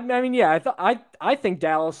 Well, I think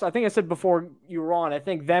Dallas. I think I said before you were on. I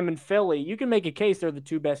think them and Philly. You can make a case they're the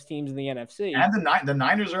two best teams in the NFC. And the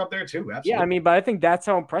Niners are up there too. Absolutely. Yeah, I mean, but I think that's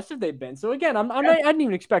how impressive they've been. So again, I didn't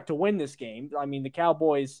even expect to win this game. I mean, the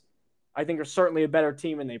Cowboys, I think, are certainly a better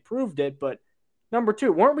team, and they proved it. But number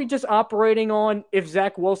two, weren't we just operating on if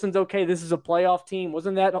Zach Wilson's okay, this is a playoff team?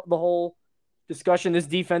 Wasn't that the whole discussion? This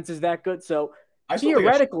defense is that good. So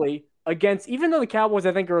theoretically, against, even though the Cowboys,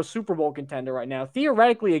 I think, are a Super Bowl contender right now,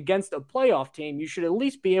 theoretically against a playoff team, you should at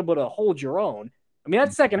least be able to hold your own. I mean,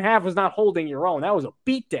 that second half was not holding your own. That was a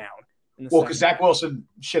beatdown. Well, because Zach Wilson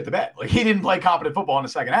shit the bed. Like, he didn't play competent football in the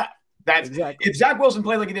second half. Exactly. If Zach Wilson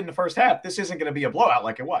played like he did in the first half, this isn't going to be a blowout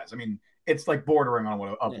like it was. I mean, it's like bordering on a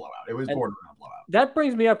blowout. It was bordering on a blowout. That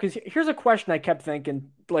brings me up because here's a question I kept thinking,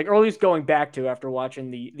 like, or at least going back to after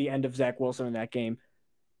watching the end of Zach Wilson in that game.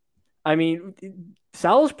 I mean,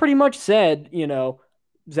 Sal's pretty much said,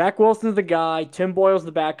 Zach Wilson's the guy, Tim Boyle's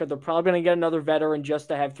the backup. They're probably going to get another veteran just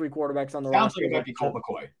to have three quarterbacks on the roster. Sounds like it might be Colt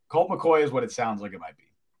McCoy. Colt McCoy is what it sounds like it might be.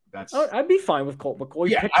 I'd be fine with Colt McCoy.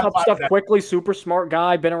 He picks up stuff quickly, super smart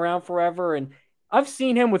guy, been around forever, and I've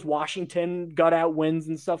seen him with Washington gut out wins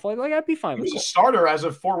and stuff like I'd be fine with He was a starter as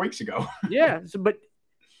of 4 weeks ago. Yeah, but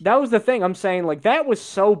that was the thing. I'm saying, like, that was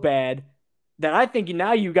so bad that I think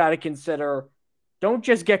now you got to consider, don't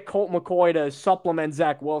just get Colt McCoy to supplement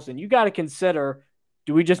Zach Wilson. You got to consider,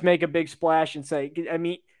 do we just make a big splash and say, I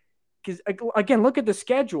mean, because, again, look at the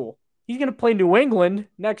schedule. He's going to play New England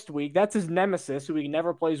next week. That's his nemesis, who he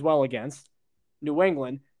never plays well against. New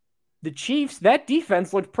England. The Chiefs, that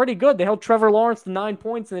defense looked pretty good. They held Trevor Lawrence to 9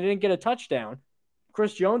 points, and they didn't get a touchdown.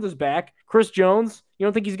 Chris Jones is back. Chris Jones, you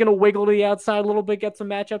don't think he's going to wiggle to the outside a little bit, get some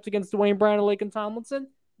matchups against Dwayne Brown and Laken Tomlinson?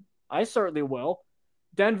 I certainly will.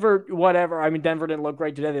 Denver, whatever. I mean, Denver didn't look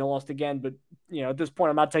great today. They lost again. But, at this point,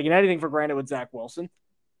 I'm not taking anything for granted with Zach Wilson.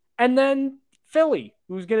 And then Philly,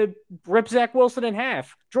 who's going to rip Zach Wilson in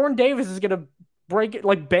half. Jordan Davis is going to break it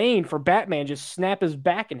like Bane for Batman, just snap his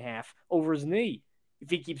back in half over his knee if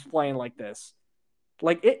he keeps playing like this.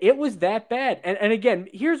 Like, it was that bad. And again,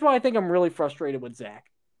 here's why I think I'm really frustrated with Zach.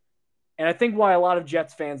 And I think why a lot of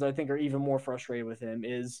Jets fans, I think, are even more frustrated with him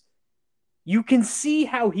is you can see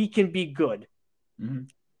how he can be good. Mm-hmm.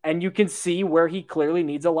 And you can see where he clearly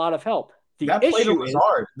needs a lot of help. The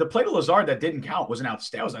play to Lazard that didn't count was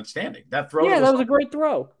outstanding. That throw, that was a great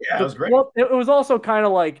throw. Yeah, it was great. Well, it was also kind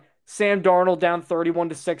of like Sam Darnold down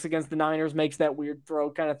 31-6 against the Niners makes that weird throw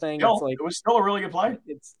kind of thing. It was still a really good play.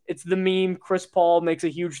 It's the meme. Chris Paul makes a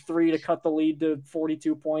huge three to cut the lead to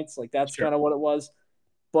 42 points. Like, that's kind of what it was.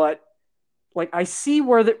 But like, I see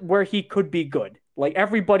where he could be good. Like,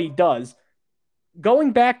 everybody does.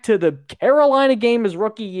 Going back to the Carolina game his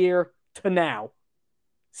rookie year to now.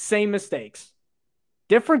 Same mistakes.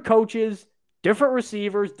 Different coaches, different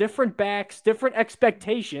receivers, different backs, different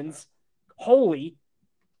expectations. Holy,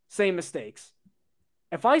 same mistakes.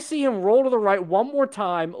 If I see him roll to the right one more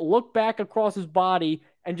time, look back across his body,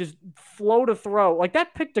 and just float a throw, like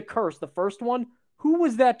that pick to Curse, the first one, who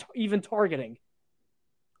was that even targeting?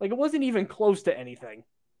 Like, it wasn't even close to anything.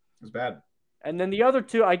 It was bad. And then the other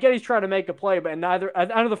two, I get he's trying to make a play, but out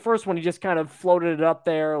of the first one, he just kind of floated it up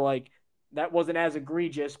there, like, that wasn't as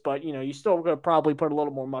egregious, but, you still going to probably put a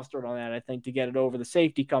little more mustard on that, I think, to get it over the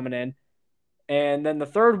safety coming in. And then the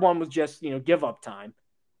third one was just, give up time.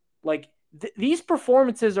 Like, these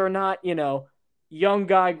performances are not, young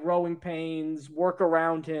guy growing pains, work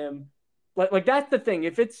around him. Like that's the thing.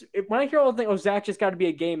 When I hear all the thing, Zach just got to be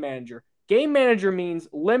a game manager. Game manager means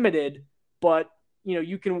limited, but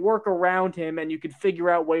you can work around him and you can figure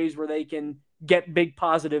out ways where they can get big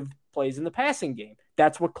positive plays in the passing game.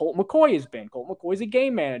 That's what Colt McCoy has been. Colt McCoy's a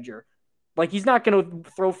game manager. Like, he's not going to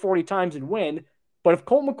throw 40 times and win, but if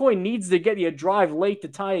Colt McCoy needs to get you a drive late to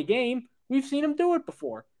tie a game, we've seen him do it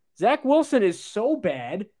before. Zach Wilson is so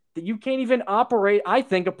bad that you can't even operate, I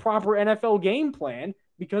think, a proper NFL game plan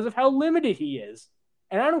because of how limited he is.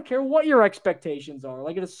 And I don't care what your expectations are.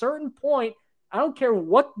 Like, at a certain point, I don't care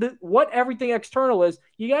what everything external is.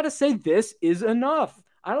 You got to say this is enough.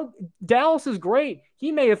 Dallas is great.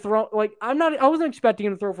 He may have thrown, I wasn't expecting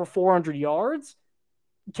him to throw for 400 yards.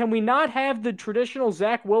 Can we not have the traditional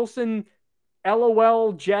Zach Wilson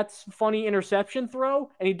LOL Jets funny interception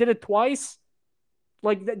throw? And he did it twice.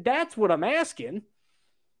 Like, that's what I'm asking.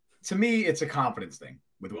 To me, it's a confidence thing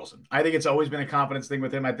with Wilson. I think it's always been a confidence thing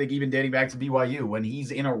with him. I think even dating back to BYU, when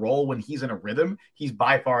he's in a role, when he's in a rhythm, he's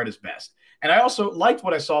by far at his best. And I also liked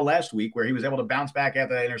what I saw last week where he was able to bounce back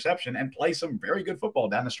after that interception and play some very good football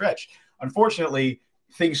down the stretch. Unfortunately,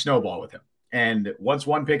 things snowball with him. And once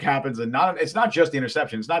one pick happens, and it's not just the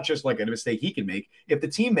interception. It's not just like a mistake he can make. If the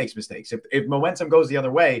team makes mistakes, if momentum goes the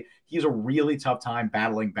other way, he's a really tough time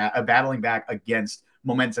battling back against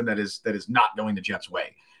momentum that is not going the Jets'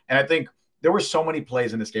 way. And I think there were so many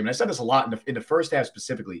plays in this game. And I said this a lot in the first half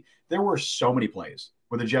specifically. There were so many plays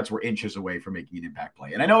where the Jets were inches away from making an impact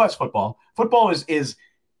play. And I know that's football. Football is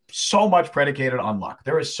so much predicated on luck.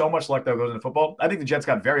 There is so much luck that goes into football. I think the Jets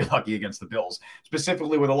got very lucky against the Bills,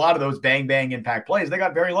 specifically with a lot of those bang, bang impact plays. They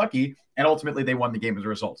got very lucky, and ultimately they won the game as a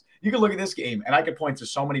result. You can look at this game, and I could point to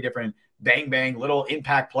so many different bang, bang, little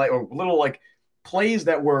impact play or little like plays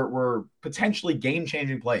that were potentially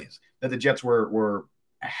game-changing plays that the Jets were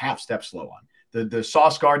a half step slow on. The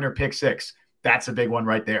Sauce Gardner pick six, that's a big one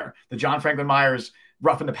right there. The John Franklin Myers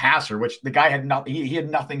roughing the passer, which the guy had nothing. He had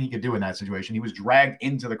nothing he could do in that situation. He was dragged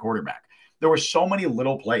into the quarterback. There were so many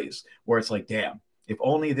little plays where it's like, damn, if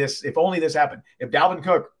only this happened. If Dalvin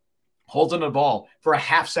Cook holds on the ball for a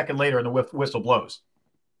half second later and the whistle blows.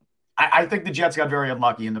 I think the Jets got very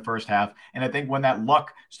unlucky in the first half. And I think when that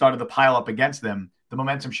luck started to pile up against them, the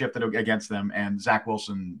momentum shifted against them and Zach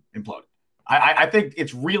Wilson imploded. I think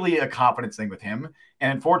it's really a confidence thing with him.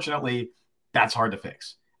 And unfortunately, that's hard to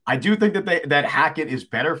fix. I do think that Hackett is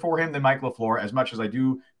better for him than Mike LaFleur, as much as I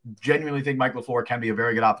do genuinely think Mike LaFleur can be a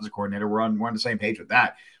very good offensive coordinator. We're on the same page with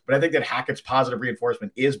that. But I think that Hackett's positive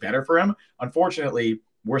reinforcement is better for him. Unfortunately,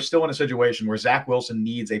 we're still in a situation where Zach Wilson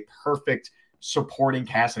needs a perfect supporting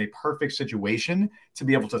cast and a perfect situation to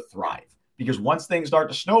be able to thrive. Because once things start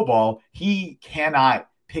to snowball, he cannot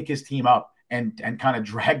pick his team up and kind of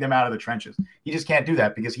drag them out of the trenches. He just can't do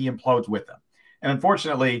that because he implodes with them. And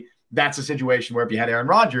unfortunately, that's a situation where if you had Aaron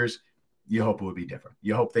Rodgers, you hope it would be different.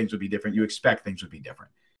 You hope things would be different. You expect things would be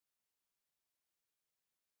different.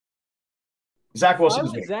 Zach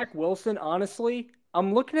Wilson, honestly,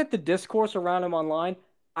 I'm looking at the discourse around him online.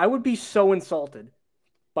 I would be so insulted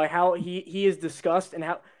by how he is discussed and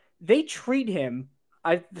how they treat him.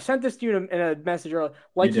 I sent this to you in a message earlier.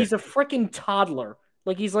 Like he's a freaking toddler.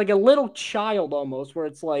 Like he's like a little child almost, where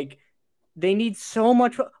it's like they need so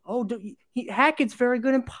much. Hackett's very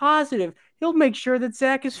good and positive. He'll make sure that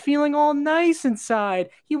Zach is feeling all nice inside.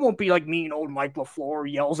 He won't be like mean old Mike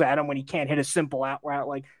LaFleur yells at him when he can't hit a simple out route.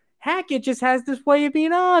 Like Hackett just has this way of being,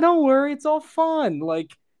 don't worry, it's all fun.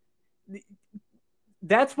 Like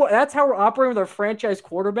that's how we're operating with our franchise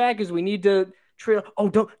quarterback. Is we need to treat.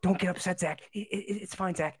 Don't get upset, Zach. It's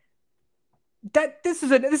fine, Zach. This is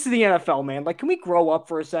the NFL, man. Like, can we grow up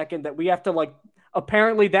for a second? That we have to like.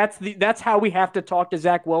 Apparently, that's how we have to talk to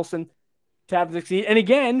Zach Wilson to have to succeed. And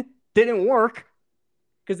again, didn't work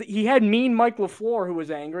because he had mean Mike LaFleur who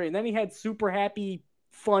was angry, and then he had super happy,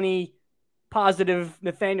 funny, positive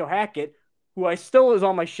Nathaniel Hackett, who I still is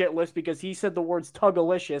on my shit list because he said the words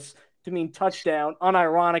 "tugalicious" to mean touchdown,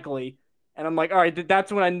 unironically, and I'm like, all right,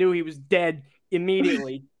 that's when I knew he was dead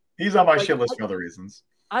immediately. He's on my shit list for other reasons.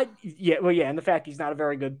 And the fact he's not a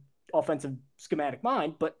very good offensive schematic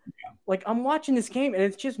mind, but like I'm watching this game and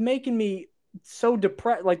it's just making me so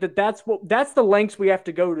depressed. Like that's the lengths we have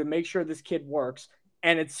to go to make sure this kid works,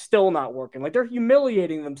 and it's still not working. Like they're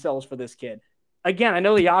humiliating themselves for this kid. Again, I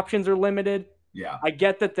know the options are limited. Yeah, I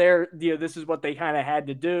get that this is what they kind of had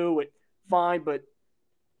to do. Fine, but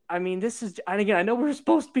I mean, this is, and again, I know we're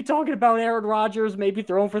supposed to be talking about Aaron Rodgers maybe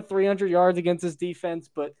throwing for 300 yards against his defense,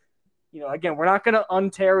 but again, we're not going to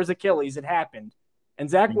untear his Achilles. It happened. And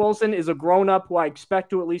Zach Wilson is a grown-up who I expect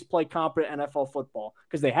to at least play competent NFL football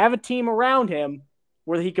because they have a team around him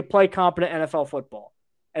where he could play competent NFL football.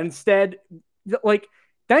 And instead, like,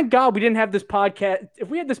 thank God we didn't have this podcast. If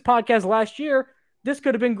we had this podcast last year, this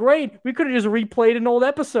could have been great. We could have just replayed an old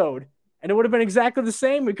episode and it would have been exactly the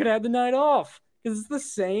same. We could have had the night off because it's the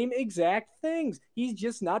same exact things. He's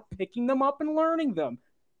just not picking them up and learning them.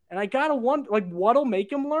 And I gotta wonder, like, what'll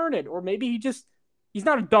make him learn it? Or maybe he's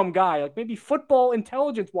not a dumb guy. Like, maybe football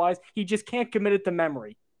intelligence-wise, he just can't commit it to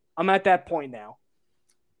memory. I'm at that point now.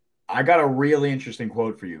 I got a really interesting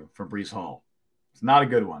quote for you from Breece Hall. It's not a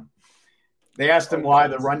good one. They asked him why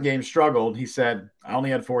the run game struggled. He said, I only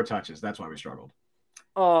had 4 touches. That's why we struggled.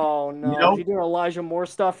 Oh, no. Is he doing Elijah Moore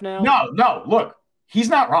stuff now? No. Look, he's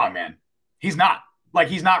not wrong, man. He's not. Like,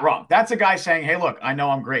 he's not wrong. That's a guy saying, hey, look, I know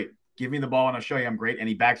I'm great. Give me the ball and I'll show you I'm great. And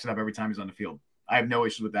he backs it up every time he's on the field. I have no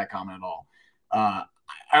issues with that comment at all.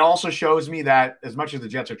 It also shows me that as much as the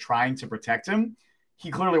Jets are trying to protect him, he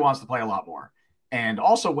clearly wants to play a lot more. And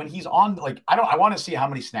also when he's on, like, I want to see how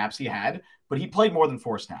many snaps he had, but he played more than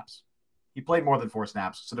 4 snaps.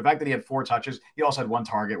 So the fact that he had 4 touches, he also had 1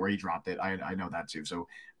 target where he dropped it. I know that too. So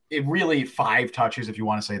it really 5 touches, if you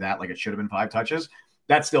want to say that, like it should have been 5 touches,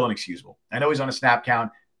 that's still inexcusable. I know he's on a snap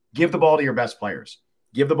count. Give the ball to your best players.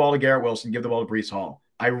 Give the ball to Garrett Wilson. Give the ball to Breece Hall.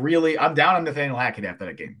 I'm down on Nathaniel Hackett after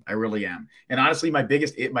that game. I really am. And honestly, my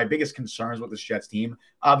biggest concerns with this Jets team,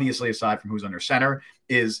 obviously aside from who's under center,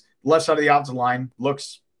 is left side of the offensive line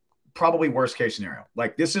looks probably worst case scenario.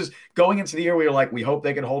 Like, this is going into the year where you're like, we hope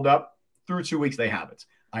they can hold up. Through 2 weeks, they have it.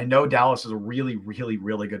 I know Dallas is a really, really,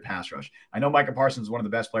 really good pass rush. I know Micah Parsons is one of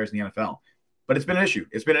the best players in the NFL. But it's been an issue.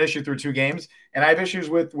 It's been an issue through 2 games. And I have issues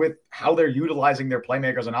with how they're utilizing their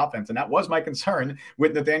playmakers on offense. And that was my concern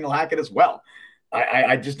with Nathaniel Hackett as well.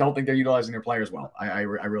 I just don't think they're utilizing their players well. I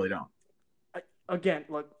really don't. Again,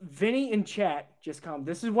 look, Vinny in chat just come.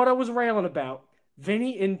 This is what I was railing about.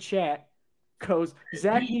 Vinny in chat goes,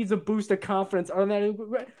 Zach needs a boost of confidence.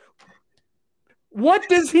 What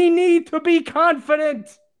does he need to be confident?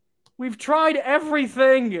 We've tried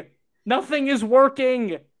everything. Nothing is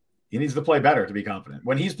working. He needs to play better to be confident.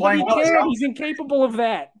 When he's playing well, he's incapable of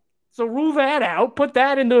that. So rule that out. Put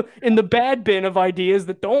that in the bad bin of ideas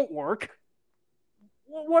that don't work.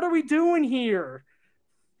 What are we doing here?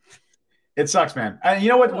 It sucks, man. And you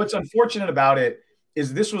know what's unfortunate about it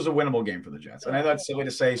is this was a winnable game for the Jets. And I know it's silly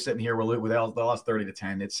to say sitting here with they lost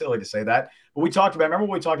 30-10. It's silly to say that. But remember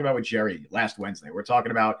what we talked about with Jerry last Wednesday? We're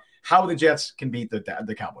talking about how the Jets can beat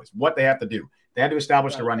the Cowboys, what they have to do. They had to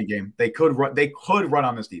establish the running game. They could run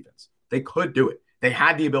on this defense. They could do it. They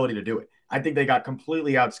had the ability to do it. I think they got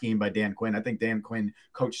completely out-schemed by Dan Quinn. I think Dan Quinn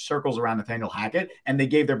coached circles around Nathaniel Hackett, and they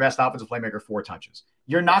gave their best offensive playmaker 4 touches.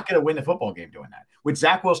 You're not going to win the football game doing that. With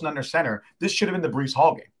Zach Wilson under center, this should have been the Breece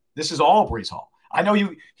Hall game. This is all Breece Hall. I know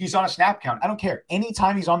he's on a snap count. I don't care.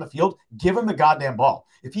 Anytime he's on the field, give him the goddamn ball.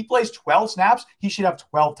 If he plays 12 snaps, he should have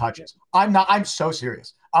 12 touches. I'm so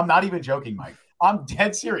serious. I'm not even joking, Mike. I'm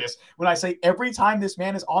dead serious when I say every time this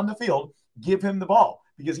man is on the field, give him the ball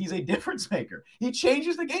because he's a difference maker. He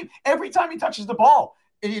changes the game every time he touches the ball.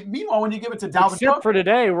 Meanwhile, when you give it to Dalvin Cook, for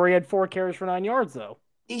today where he had 4 carries for 9 yards, though.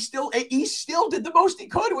 He still did the most he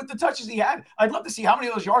could with the touches he had. I'd love to see how many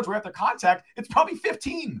of those yards were after contact. It's probably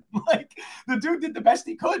 15. Like, the dude did the best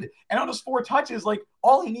he could. And on those 4 touches, like,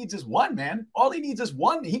 all he needs is 1, man. All he needs is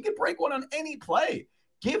 1. He could break one on any play.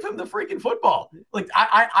 Give him the freaking football. Like,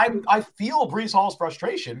 I feel Breece Hall's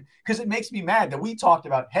frustration because it makes me mad that we talked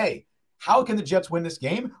about, hey, how can the Jets win this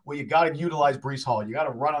game? Well, you got to utilize Breece Hall. You got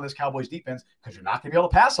to run on this Cowboys defense because you're not going to be able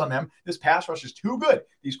to pass on them. This pass rush is too good.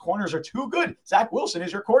 These corners are too good. Zach Wilson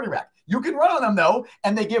is your quarterback. You can run on them, though,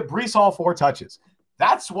 and they give Breece Hall 4 touches.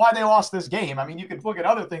 That's why they lost this game. I mean, you can look at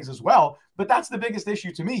other things as well, but that's the biggest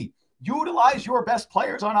issue to me. Utilize your best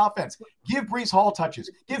players on offense. Give Breece Hall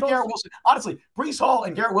touches. Give Garrett Wilson. Honestly, Breece Hall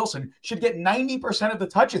and Garrett Wilson should get 90% of the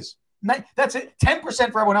touches. That's it. 10%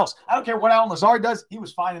 for everyone else. I don't care what Allen Lazard does. He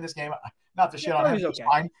was fine in this game. Not to shit on him. He was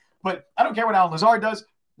fine. But I don't care what Allen Lazard does.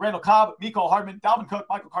 Randall Cobb, Mecole Hardman, Dalvin Cook,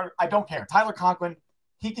 Michael Carter. I don't care. Tyler Conklin,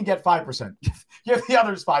 he can get 5%. Give the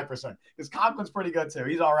others 5%. Because Conklin's pretty good too.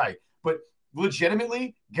 He's all right. But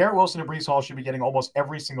legitimately, Garrett Wilson and Breece Hall should be getting almost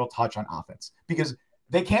every single touch on offense because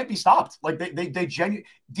they can't be stopped. Like they genuinely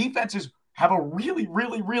defenses have a really,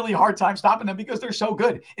 really, really hard time stopping them because they're so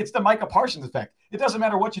good. It's the Micah Parsons effect. It doesn't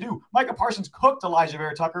matter what you do. Micah Parsons cooked Elijah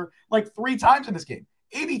Vera Tucker like 3 times in this game.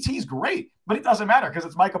 ABT is great, but it doesn't matter because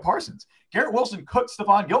it's Micah Parsons. Garrett Wilson cooked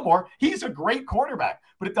Stephon Gilmore. He's a great quarterback,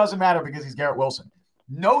 but it doesn't matter because he's Garrett Wilson.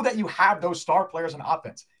 Know that you have those star players on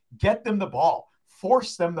offense. Get them the ball.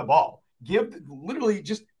 Force them the ball. Give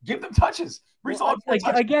them touches. Well,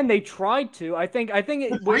 again, they tried to. I think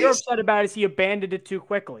what you're upset about is he abandoned it too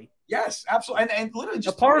quickly. Yes, absolutely. And literally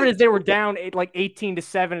just part of it is they were down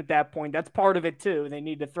 18-7 at that point. That's part of it too. They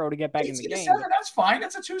need to throw to get back in the game. 7, that's fine.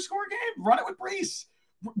 That's a 2-score game. Run it with Breece.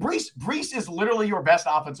 Brees is literally your best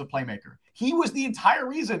offensive playmaker. He was the entire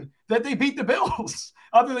reason that they beat the Bills,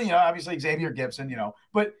 other than, obviously Xavier Gibson,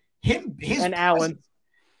 but his and Allen.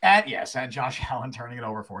 And Josh Allen turning it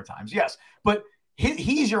over 4 times. Yes. But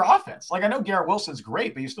he's your offense. Like, I know Garrett Wilson's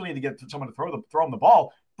great, but you still need to get someone to throw him the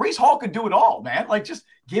ball. Brees Hall could do it all, man. Like, just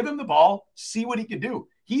give him the ball, see what he can do.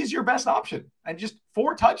 He's your best option. And just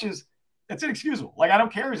 4 touches, that's inexcusable. Like, I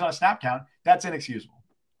don't care if he's on a snap count. That's inexcusable.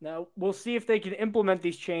 Now, we'll see if they can implement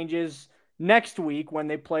these changes next week when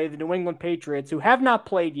they play the New England Patriots, who have not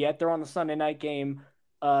played yet. They're on the Sunday night game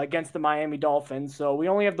against the Miami Dolphins. So we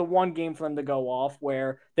only have the one game for them to go off,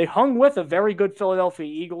 where they hung with a very good Philadelphia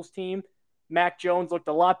Eagles team. Mac Jones looked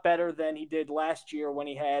a lot better than he did last year when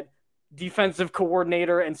he had defensive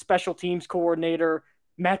coordinator and special teams coordinator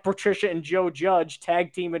Matt Patricia and Joe Judge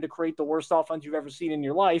tag teaming to create the worst offense you've ever seen in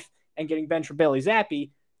your life and getting benched for Bailey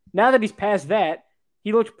Zappi. Now that he's past that,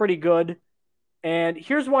 he looked pretty good. And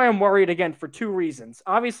here's why I'm worried again, for 2 reasons.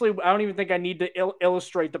 Obviously, I don't even think I need to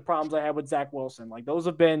illustrate the problems I had with Zach Wilson. Like, those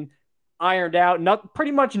have been ironed out.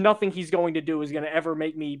 Pretty much nothing he's going to do is going to ever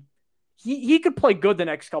make me – he could play good the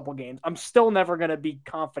next couple games. I'm still never going to be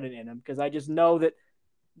confident in him because I just know that –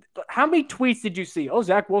 how many tweets did you see? Oh,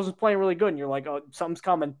 Zach Wilson's playing really good. And you're like, oh, something's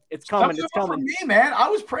coming. It's coming. It's coming. For me, man, I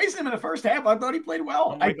was praising him in the first half. I thought he played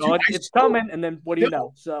well. It's coming. And then what do you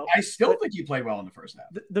know? So I still think he played well in the first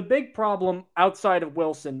half. The big problem outside of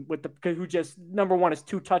Wilson, who just, number one, is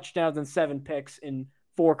 2 touchdowns and 7 picks in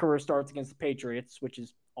 4 career starts against the Patriots, which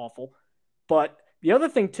is awful. But the other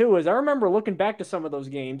thing, too, is I remember looking back to some of those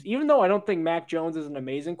games, even though I don't think Mac Jones is an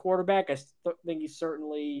amazing quarterback, I think he's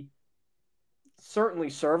certainly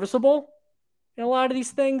serviceable in a lot of these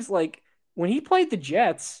things. Like, when he played the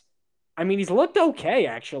Jets, I mean, he's looked okay,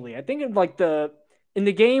 actually. I think in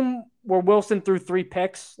the game where Wilson threw 3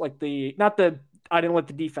 picks, I didn't let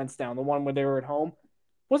the defense down, the one where they were at home,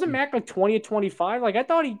 wasn't Mac like 20 of 25? Like, I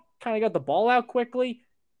thought he kind of got the ball out quickly.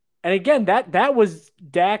 And again, that was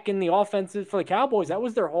Dak in the offenses for the Cowboys. That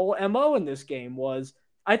was their whole MO in this game.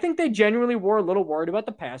 I think they genuinely were a little worried about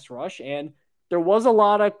the pass rush, and there was a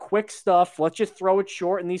lot of quick stuff. Let's just throw it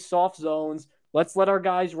short in these soft zones. Let's let our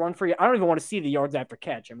guys run for you. I don't even want to see the yards after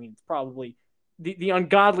catch. I mean, it's probably the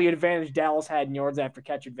ungodly advantage Dallas had in yards after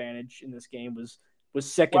catch advantage in this game was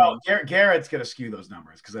sickening. Well, Garrett's going to skew those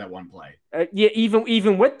numbers because of that one play. Yeah,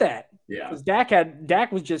 even with that. Yeah. Because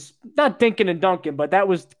Dak was just not dinking and dunking, but that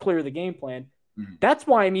was clear the game plan. Mm-hmm. That's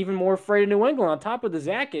why I'm even more afraid of New England on top of the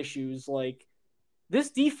Zach issues. Like, this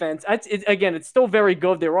defense, it's still very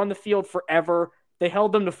good. They were on the field forever. They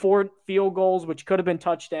held them to 4 field goals, which could have been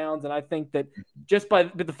touchdowns. And I think that just by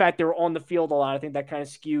the fact they were on the field a lot, I think that kind of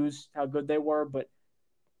skews how good they were. But,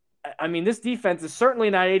 I mean, this defense is certainly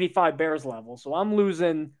not 85 Bears level. So I'm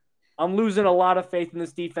losing a lot of faith in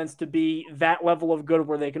this defense to be that level of good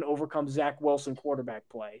where they can overcome Zach Wilson quarterback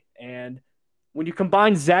play. And when you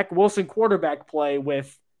combine Zach Wilson quarterback play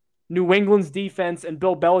with New England's defense and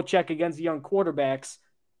Bill Belichick against young quarterbacks,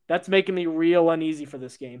 that's making me real uneasy for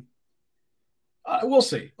this game. We'll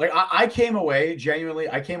see. Like, I came away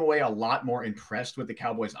a lot more impressed with the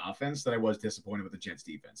Cowboys offense than I was disappointed with the Jets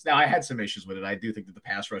defense. Now, I had some issues with it. I do think that the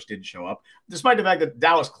pass rush didn't show up, despite the fact that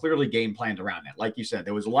Dallas clearly game planned around that. Like you said,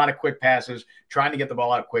 there was a lot of quick passes, trying to get the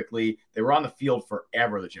ball out quickly. They were on the field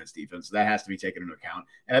forever, the Jets defense. So that has to be taken into account.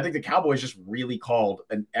 And I think the Cowboys just really called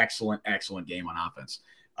an excellent game on offense.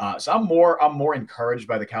 So I'm more encouraged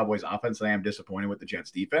by the Cowboys offense than I am disappointed with the Jets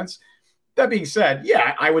defense. That being said,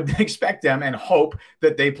 yeah, I would expect them and hope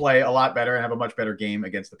that they play a lot better and have a much better game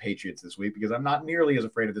against the Patriots this week, because I'm not nearly as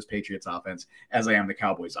afraid of this Patriots offense as I am the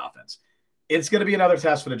Cowboys offense. It's going to be another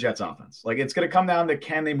test for the Jets offense. Like, it's going to come down to,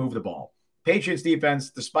 can they move the ball? Patriots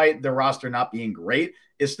defense, despite their roster not being great,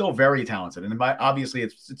 is still very talented. And obviously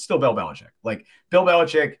it's still Bill Belichick. Like, Bill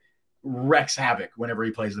Belichick wrecks havoc whenever he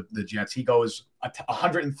plays the Jets. He goes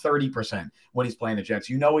 130% when he's playing the Jets.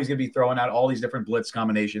 You know he's going to be throwing out all these different blitz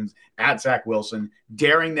combinations at Zach Wilson,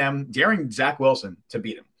 daring Zach Wilson to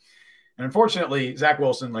beat him. And unfortunately, Zach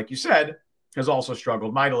Wilson, like you said, has also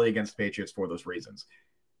struggled mightily against the Patriots for those reasons.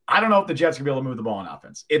 I don't know if the Jets can be able to move the ball on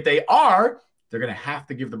offense. If they are, they're going to have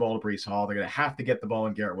to give the ball to Breece Hall. They're going to have to get the ball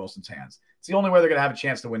in Garrett Wilson's hands. It's the only way they're going to have a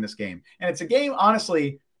chance to win this game. And it's a game,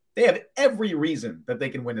 honestly, they have every reason that they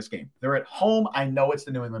can win this game. They're at home. I know it's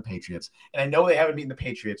the New England Patriots, and I know they haven't beaten the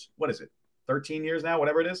Patriots. What is it, 13 years now,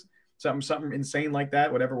 whatever it is? Something insane like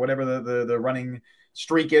that, whatever the running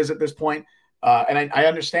streak is at this point. And I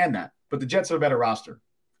understand that. But the Jets have a better roster.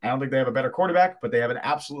 I don't think they have a better quarterback, but they have an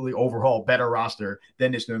absolutely overall better roster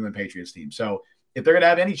than this New England Patriots team. So if they're going to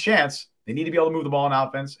have any chance, they need to be able to move the ball on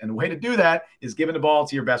offense. And the way to do that is giving the ball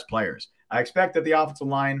to your best players. I expect that the offensive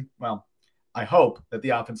line, well, I hope that the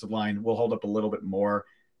offensive line will hold up a little bit more.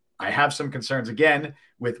 I have some concerns again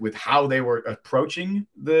with how they were approaching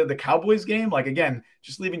the Cowboys game. Like, again,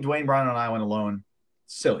 just leaving Dwayne Brown on an island alone,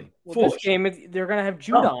 silly, Well, foolish. this game, they're going to have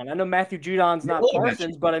Judon. I know Matthew Judon's not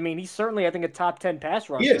Parsons, but I mean, he's certainly, I think, a top 10 pass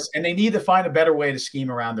rusher. He is, and they need to find a better way to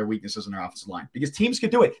scheme around their weaknesses in their offensive line because teams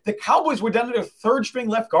could do it. The Cowboys were down to their third string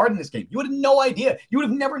left guard in this game. You had no idea. You would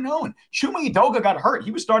have never known. Chuma Edoga got hurt.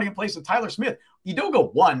 He was starting in place of Tyler Smith.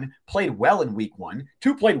 Edoga, 1, played well in week 1.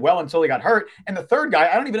 2, played well until he got hurt. And the third guy,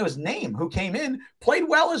 I don't even know his name, who came in, played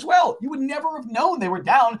well as well. You would never have known they were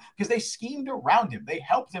down because they schemed around him. They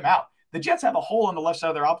helped him out. The Jets have a hole on the left side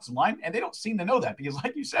of their offensive line, and they don't seem to know that because,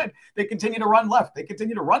 like you said, they continue to run left. They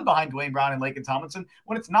continue to run behind Dwayne Brown and Laken Tomlinson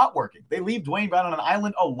when it's not working. They leave Dwayne Brown on an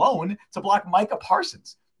island alone to block Micah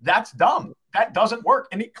Parsons. That's dumb. That doesn't work,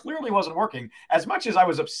 and it clearly wasn't working. As much as I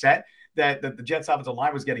was upset that the Jets offensive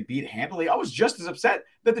line was getting beat handily, I was just as upset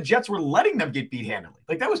that the Jets were letting them get beat handily.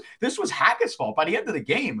 Like this was Hackett's fault. By the end of the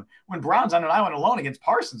game, when Brown's on an island alone against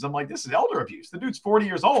Parsons, I'm like, this is elder abuse. The dude's 40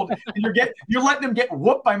 years old, and you're letting him get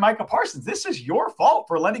whooped by Micah Parsons. This is your fault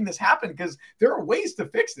for letting this happen because there are ways to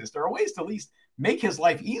fix this. There are ways to at least make his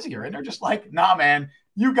life easier. And they're just like, nah, man,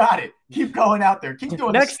 you got it. Keep going out there. Keep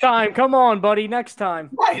doing next time. Come on, buddy. Next time.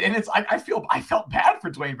 Right. And I felt bad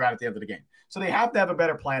for Dwayne Brown at the end of the game. So they have to have a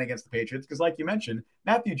better plan against the Patriots because, like you mentioned,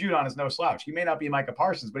 Matthew Judon is no slouch. He may not be Micah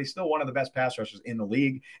Parsons, but he's still one of the best pass rushers in the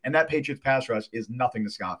league. And that Patriots pass rush is nothing to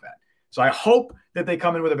scoff at. So I hope that they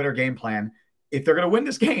come in with a better game plan. If they're going to win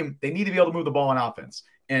this game, they need to be able to move the ball on offense.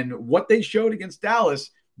 And what they showed against Dallas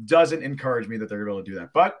doesn't encourage me that they're able to do that.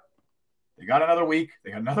 But they got another week.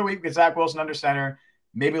 They got another week with Zach Wilson under center.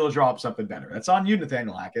 Maybe they'll draw up something better. That's on you,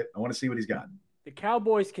 Nathaniel Hackett. I want to see what he's got. The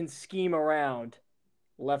Cowboys can scheme around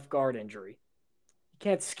left guard injury. You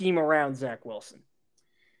can't scheme around Zach Wilson.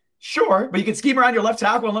 Sure, but you can scheme around your left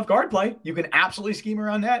tackle and left guard play. You can absolutely scheme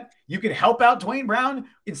around that. You can help out Dwayne Brown.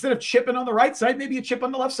 Instead of chipping on the right side, maybe you chip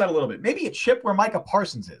on the left side a little bit. Maybe you chip where Micah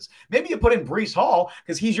Parsons is. Maybe you put in Breece Hall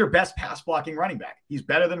because he's your best pass blocking running back. He's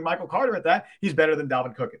better than Michael Carter at that. He's better than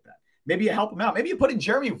Dalvin Cook at that. Maybe you help him out. Maybe you put in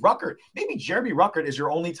Jeremy Ruckert. Maybe Jeremy Ruckert is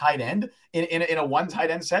your only tight end in a one tight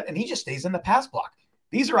end set, and he just stays in the pass block.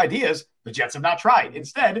 These are ideas the Jets have not tried.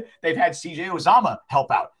 Instead, they've had C.J. Uzomah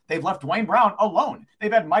help out. They've left Dwayne Brown alone.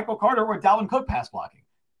 They've had Michael Carter or Dalvin Cook pass blocking.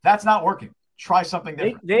 That's not working. Try something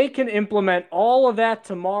different. They can implement all of that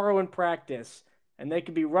tomorrow in practice, and they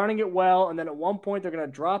can be running it well, and then at one point they're going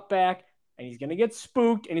to drop back, and he's going to get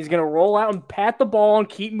spooked, and he's going to roll out and pat the ball and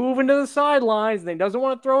keep moving to the sidelines, and he doesn't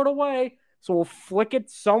want to throw it away, so we'll flick it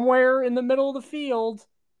somewhere in the middle of the field,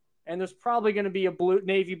 and there's probably going to be a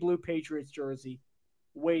navy blue Patriots jersey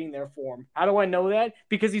waiting there for him. How do I know that?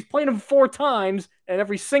 Because he's played him 4 times, and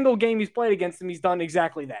every single game he's played against him, he's done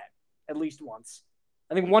exactly that, at least once.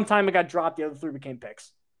 I think one time it got dropped, the other 3 became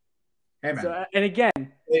picks. Hey, man. So, and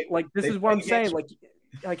again, this is what I'm saying.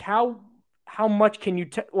 Like how much can you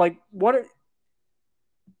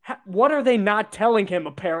what are they not telling him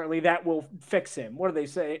apparently that will fix him? What do they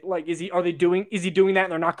say? Like, is he doing that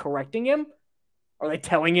and they're not correcting him? Are they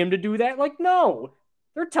telling him to do that? Like, no,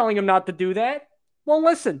 they're telling him not to do that. Won't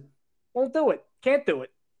listen. Won't do it. Can't do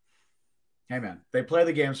it. Hey, man, they play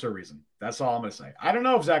the games for a reason. That's all I'm going to say. I don't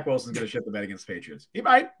know if Zach Wilson's going to shit the bed against the Patriots. He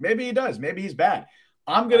might. Maybe he does. Maybe he's bad.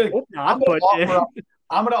 I'm going to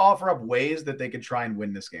offer up ways that they could try and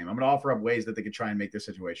win this game. I'm going to offer up ways that they could try and make this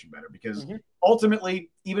situation better because ultimately,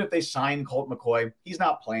 even if they sign Colt McCoy, he's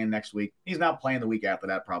not playing next week. He's not playing the week after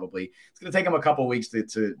that probably. It's going to take him a couple of weeks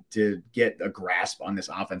to get a grasp on this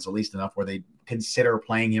offense, at least enough where they consider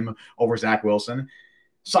playing him over Zach Wilson.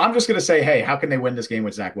 So I'm just going to say, hey, how can they win this game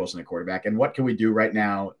with Zach Wilson at quarterback? And what can we do right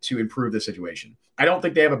now to improve the situation? I don't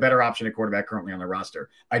think they have a better option at quarterback currently on their roster.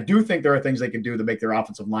 I do think there are things they can do to make their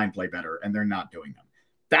offensive line play better, and they're not doing them.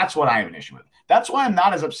 That's what I have an issue with. That's why I'm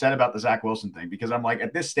not as upset about the Zach Wilson thing, because I'm like,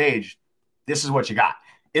 at this stage, this is what you got.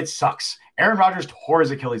 It sucks. Aaron Rodgers tore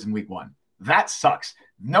his Achilles in week 1. That sucks.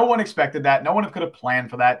 No one expected that. No one could have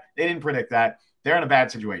planned for that. They didn't predict that. They're in a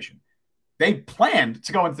bad situation. They planned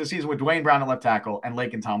to go into the season with Dwayne Brown at left tackle and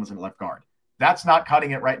Laken Tomlinson at left guard. That's not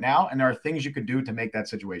cutting it right now, and there are things you could do to make that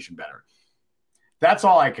situation better. That's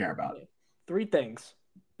all I care about. 3 things.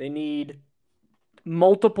 They need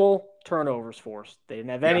multiple turnovers forced. They didn't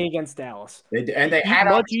have any against Dallas. They had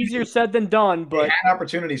much easier said than done, but they had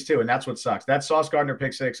opportunities too, and that's what sucks. That Sauce Gardner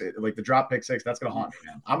pick 6, like the drop pick 6, that's going to haunt me,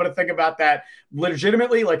 man. I'm going to think about that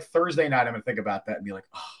legitimately, like Thursday night. I'm going to think about that and be like,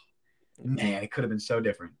 oh, man, it could have been so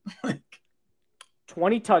different.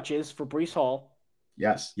 20 touches for Breece Hall.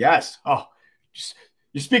 Yes. Oh,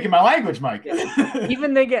 you're speaking my language, Mike.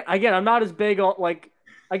 Even they get, again, I'm not as big on, like,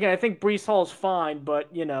 again, I think Breece Hall's fine, but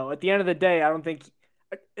at the end of the day, I don't think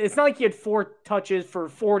it's not like he had 4 touches for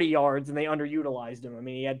 40 yards and they underutilized him. I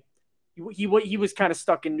mean, he was kind of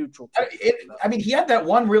stuck in neutral. He had that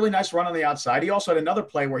one really nice run on the outside. He also had another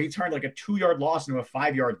play where he turned like a 2-yard loss into a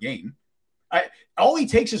 5-yard gain. All he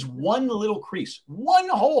takes is one little crease, one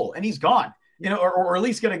hole, and he's gone. Or at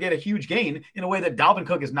least going to get a huge gain in a way that Dalvin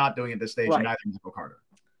Cook is not doing at this stage, and neither is Michael Carter.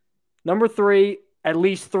 Number 3, at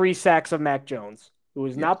least 3 sacks of Mac Jones, who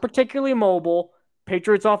is not particularly mobile.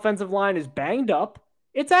 Patriots offensive line is banged up.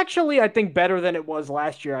 It's actually, I think, better than it was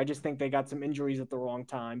last year. I just think they got some injuries at the wrong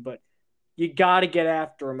time, but you got to get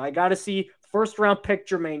after him. I got to see first-round pick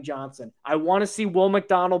Jermaine Johnson. I want to see Will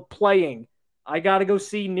McDonald playing. I got to go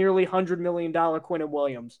see nearly $100 million Quinnen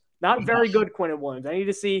Williams. Not very good Quinnen Williams. I need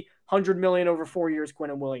to see $100 million over 4 years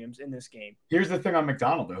Quinnen Williams in this game. Here's the thing on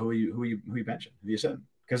McDonald, though. Who you benching? Who you said?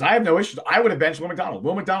 Because I have no issues. I would have benched Will McDonald.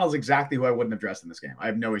 Will McDonald is exactly who I wouldn't have dressed in this game. I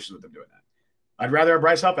have no issues with them doing that. I'd rather have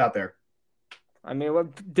Bryce Huff out there. I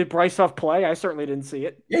mean, did Bryce Huff play? I certainly didn't see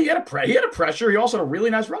it. Yeah, he had a pressure. He also had a really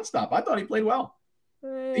nice run stop. I thought he played well.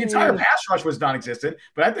 The entire pass rush was non-existent,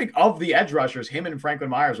 but I think of the edge rushers, him and Franklin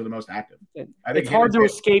Myers were the most active. I think it's hard to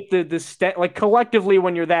escape the like collectively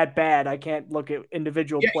when you're that bad. I can't look at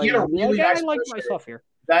individual plays. I like myself here.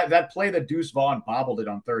 That play that Deuce Vaughn bobbled it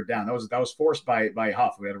on 3rd down. That was forced by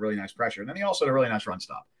Huff, who had a really nice pressure, and then he also had a really nice run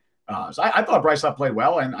stop. So I thought Bryce Huff played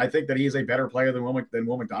well, and I think that he is a better player than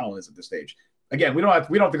Will McDonald is at this stage. Again, we don't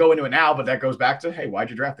have to go into it now, but that goes back to, hey, why'd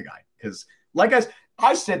you draft the guy? Because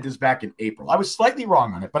I said this back in April. I was slightly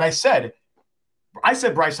wrong on it, but I said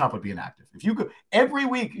Bryce Huff would be inactive. If you could every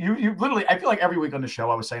week, you literally, I feel like every week on the show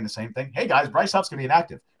I was saying the same thing. Hey guys, Bryce Huff's gonna be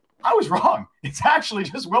inactive. I was wrong. It's actually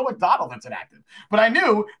just Will McDonald that's inactive. But I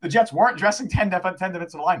knew the Jets weren't dressing 10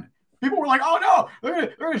 defensive linemen. People were like, oh no,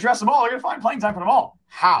 they're gonna dress them all. They're gonna find playing time for them all.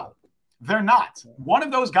 How? They're not. One of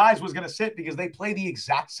those guys was gonna sit because they play the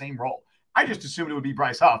exact same role. I just assumed it would be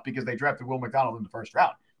Bryce Huff because they drafted Will McDonald in the 1st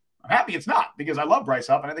round. I'm happy it's not because I love Bryce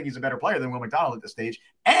Huff and I think he's a better player than Will McDonald at this stage.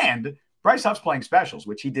 And Bryce Huff's playing specials,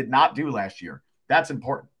 which he did not do last year. That's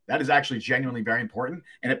important. That is actually genuinely very important.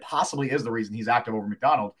 And it possibly is the reason he's active over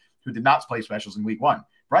McDonald, who did not play specials in week 1.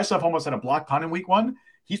 Bryce Huff almost had a block punt in week 1.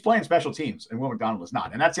 He's playing special teams and Will McDonald is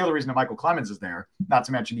not. And that's the other reason that Michael Clemens is there. Not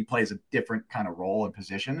to mention he plays a different kind of role and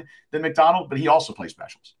position than McDonald, but he also plays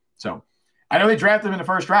specials. So I know they drafted him in the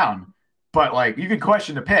 1st round, but like you can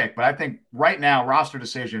question the pick, but I think right now, roster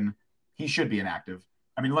decision, he should be inactive.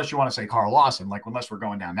 I mean, unless you want to say Carl Lawson, like unless we're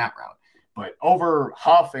going down that route. But over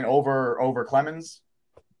Huff and over Clemens,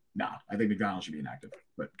 nah, I think McDonald should be inactive.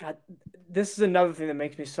 But God, this is another thing that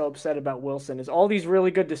makes me so upset about Wilson is all these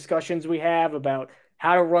really good discussions we have about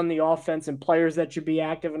how to run the offense and players that should be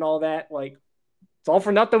active and all that. Like, it's all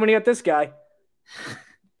for nothing when you got this guy.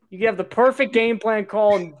 You can have the perfect game plan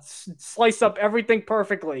call and slice up everything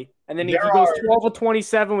perfectly. And then he goes 12 of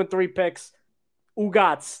 27 with 3 picks.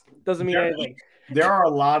 Ugats. Doesn't mean anything. There are a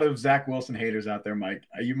lot of Zach Wilson haters out there, Mike.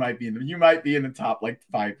 You might be in the top like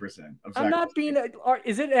 5% of Zach. I'm not being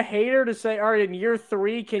is it a hater to say, all right, in year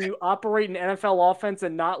 3, can you operate an NFL offense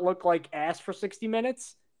and not look like ass for 60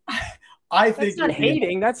 minutes? I think that's not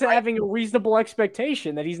hating. That's having a reasonable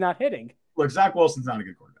expectation that he's not hitting. Look, Zach Wilson's not a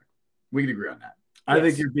good quarterback. We can agree on that. Yes. I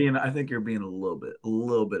think you're being a little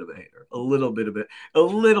bit of a hater. A little bit.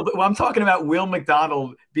 Well, I'm talking about Will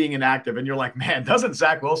McDonald being inactive, and you're like, man, doesn't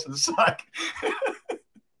Zach Wilson suck?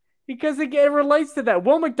 Because it relates to that.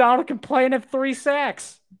 Will McDonald can play and have 3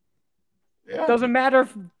 sacks. Yeah. Doesn't matter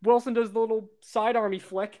if Wilson does the little sidearmy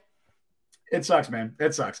flick. It sucks, man.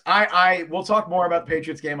 It sucks. We'll talk more about the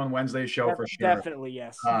Patriots game on Wednesday's show for sure. Definitely,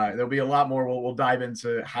 yes. There'll be a lot more. We'll dive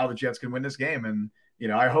into how the Jets can win this game, and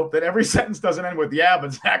I hope that every sentence doesn't end with "yeah,"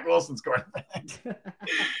 but Zach Wilson's quarterback.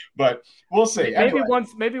 But we'll see.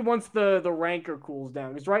 Maybe once the rancor cools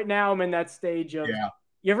down, because right now I'm in that stage of. Yeah.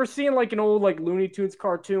 You ever seen like an old like Looney Tunes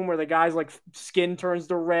cartoon where the guy's like skin turns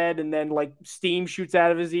to red and then like steam shoots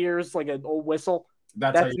out of his ears like an old whistle?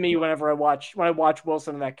 That's me whenever I watch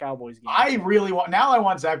Wilson in that Cowboys game. I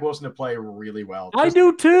want Zach Wilson to play really well. I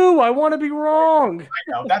do too. I want to be wrong.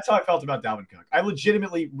 I know. That's how I felt about Dalvin Cook. I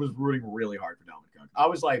legitimately was rooting really hard for Dalvin Cook. I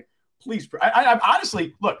was like, please. I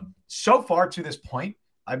honestly, look, so far to this point,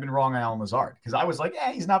 I've been wrong on Allen Lazard because I was like,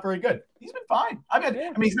 he's not very good. He's been fine.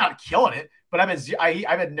 He's not killing it, but I've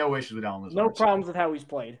had no issues with Allen Lazard. No problems with how he's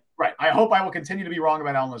played. Right. I hope I will continue to be wrong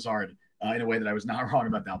about Allen Lazard in a way that I was not wrong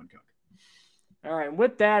about Dalvin Cook. All right.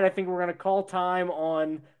 With that, I think we're going to call time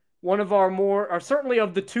on one of our certainly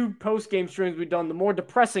of the 2 post-game streams we've done, the more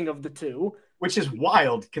depressing of the 2. Which is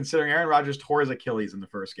wild, considering Aaron Rodgers tore his Achilles in the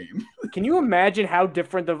first game. Can you imagine how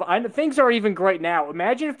different things are even great now?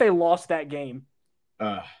 Imagine if they lost that game.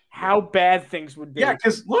 how bad things would be. Yeah,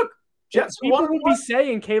 because look, Jets are people 1-1. would be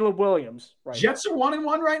saying Caleb Williams. Right. Jets are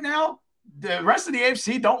 1-1 right now. The rest of the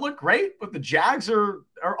AFC don't look great, but the Jags are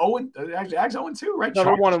 0. Jags 0-2, right? No,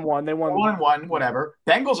 they're 1-1. They won 1-1, whatever.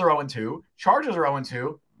 Bengals are 0-2. Chargers are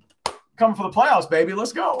 0-2. Coming for the playoffs, baby.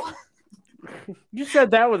 Let's go. You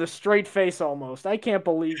said that with a straight face almost. I can't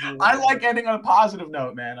believe you. I like ending on a positive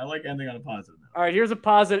note, man. I like ending on a positive note. All right, here's a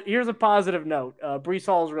positive note. Breece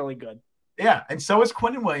Hall is really good. Yeah, and so is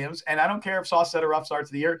Quinnen Williams. And I don't care if Sauce had a rough start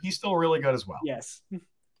to the year. He's still really good as well. Yes.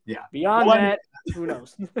 Yeah. Beyond that, who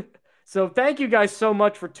knows? So thank you guys so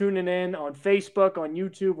much for tuning in on Facebook, on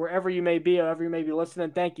YouTube, wherever you may be, however you may be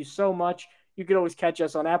listening. Thank you so much. You can always catch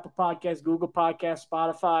us on Apple Podcasts, Google Podcasts,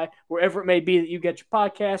 Spotify, wherever it may be that you get your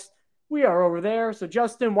podcasts. We are over there. So,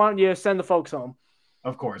 Justin, why don't you send the folks home?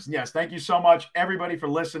 Of course. Yes. Thank you so much, everybody, for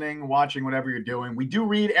listening, watching, whatever you're doing. We do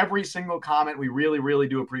read every single comment. We really, really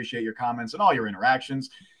do appreciate your comments and all your interactions.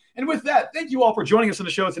 And with that, thank you all for joining us on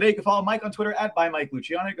the show today. You can follow Mike on Twitter at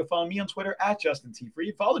 @ByMikeLuciano. You can follow me on Twitter at Justin T.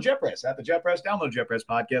 Freed. Follow the Jet Press at the Jet Press. Download Jet Press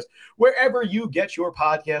Podcast wherever you get your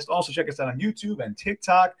podcast. Also, check us out on YouTube and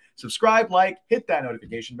TikTok. Subscribe, like, hit that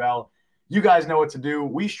notification bell. You guys know what to do.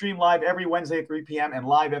 We stream live every Wednesday at 3 p.m. and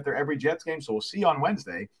live after every Jets game. So we'll see you on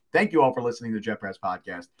Wednesday. Thank you all for listening to the Jet Press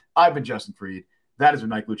Podcast. I've been Justin Freed. That has been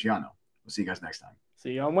Mike Luciano. We'll see you guys next time.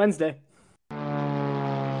 See you on Wednesday.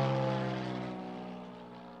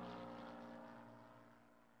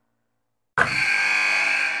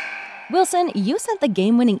 Wilson, you sent the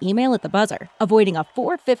game-winning email at the buzzer, avoiding a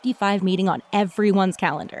 4:55 meeting on everyone's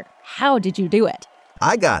calendar. How did you do it?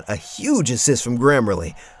 I got a huge assist from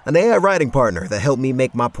Grammarly, an AI writing partner that helped me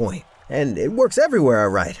make my point. And it works everywhere I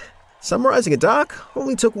write. Summarizing a doc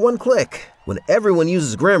only took one click. When everyone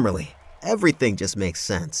uses Grammarly, everything just makes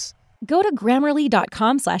sense. Go to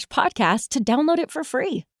Grammarly.com/podcast to download it for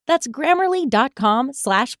free. That's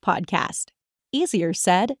Grammarly.com/podcast. Easier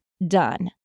said, done.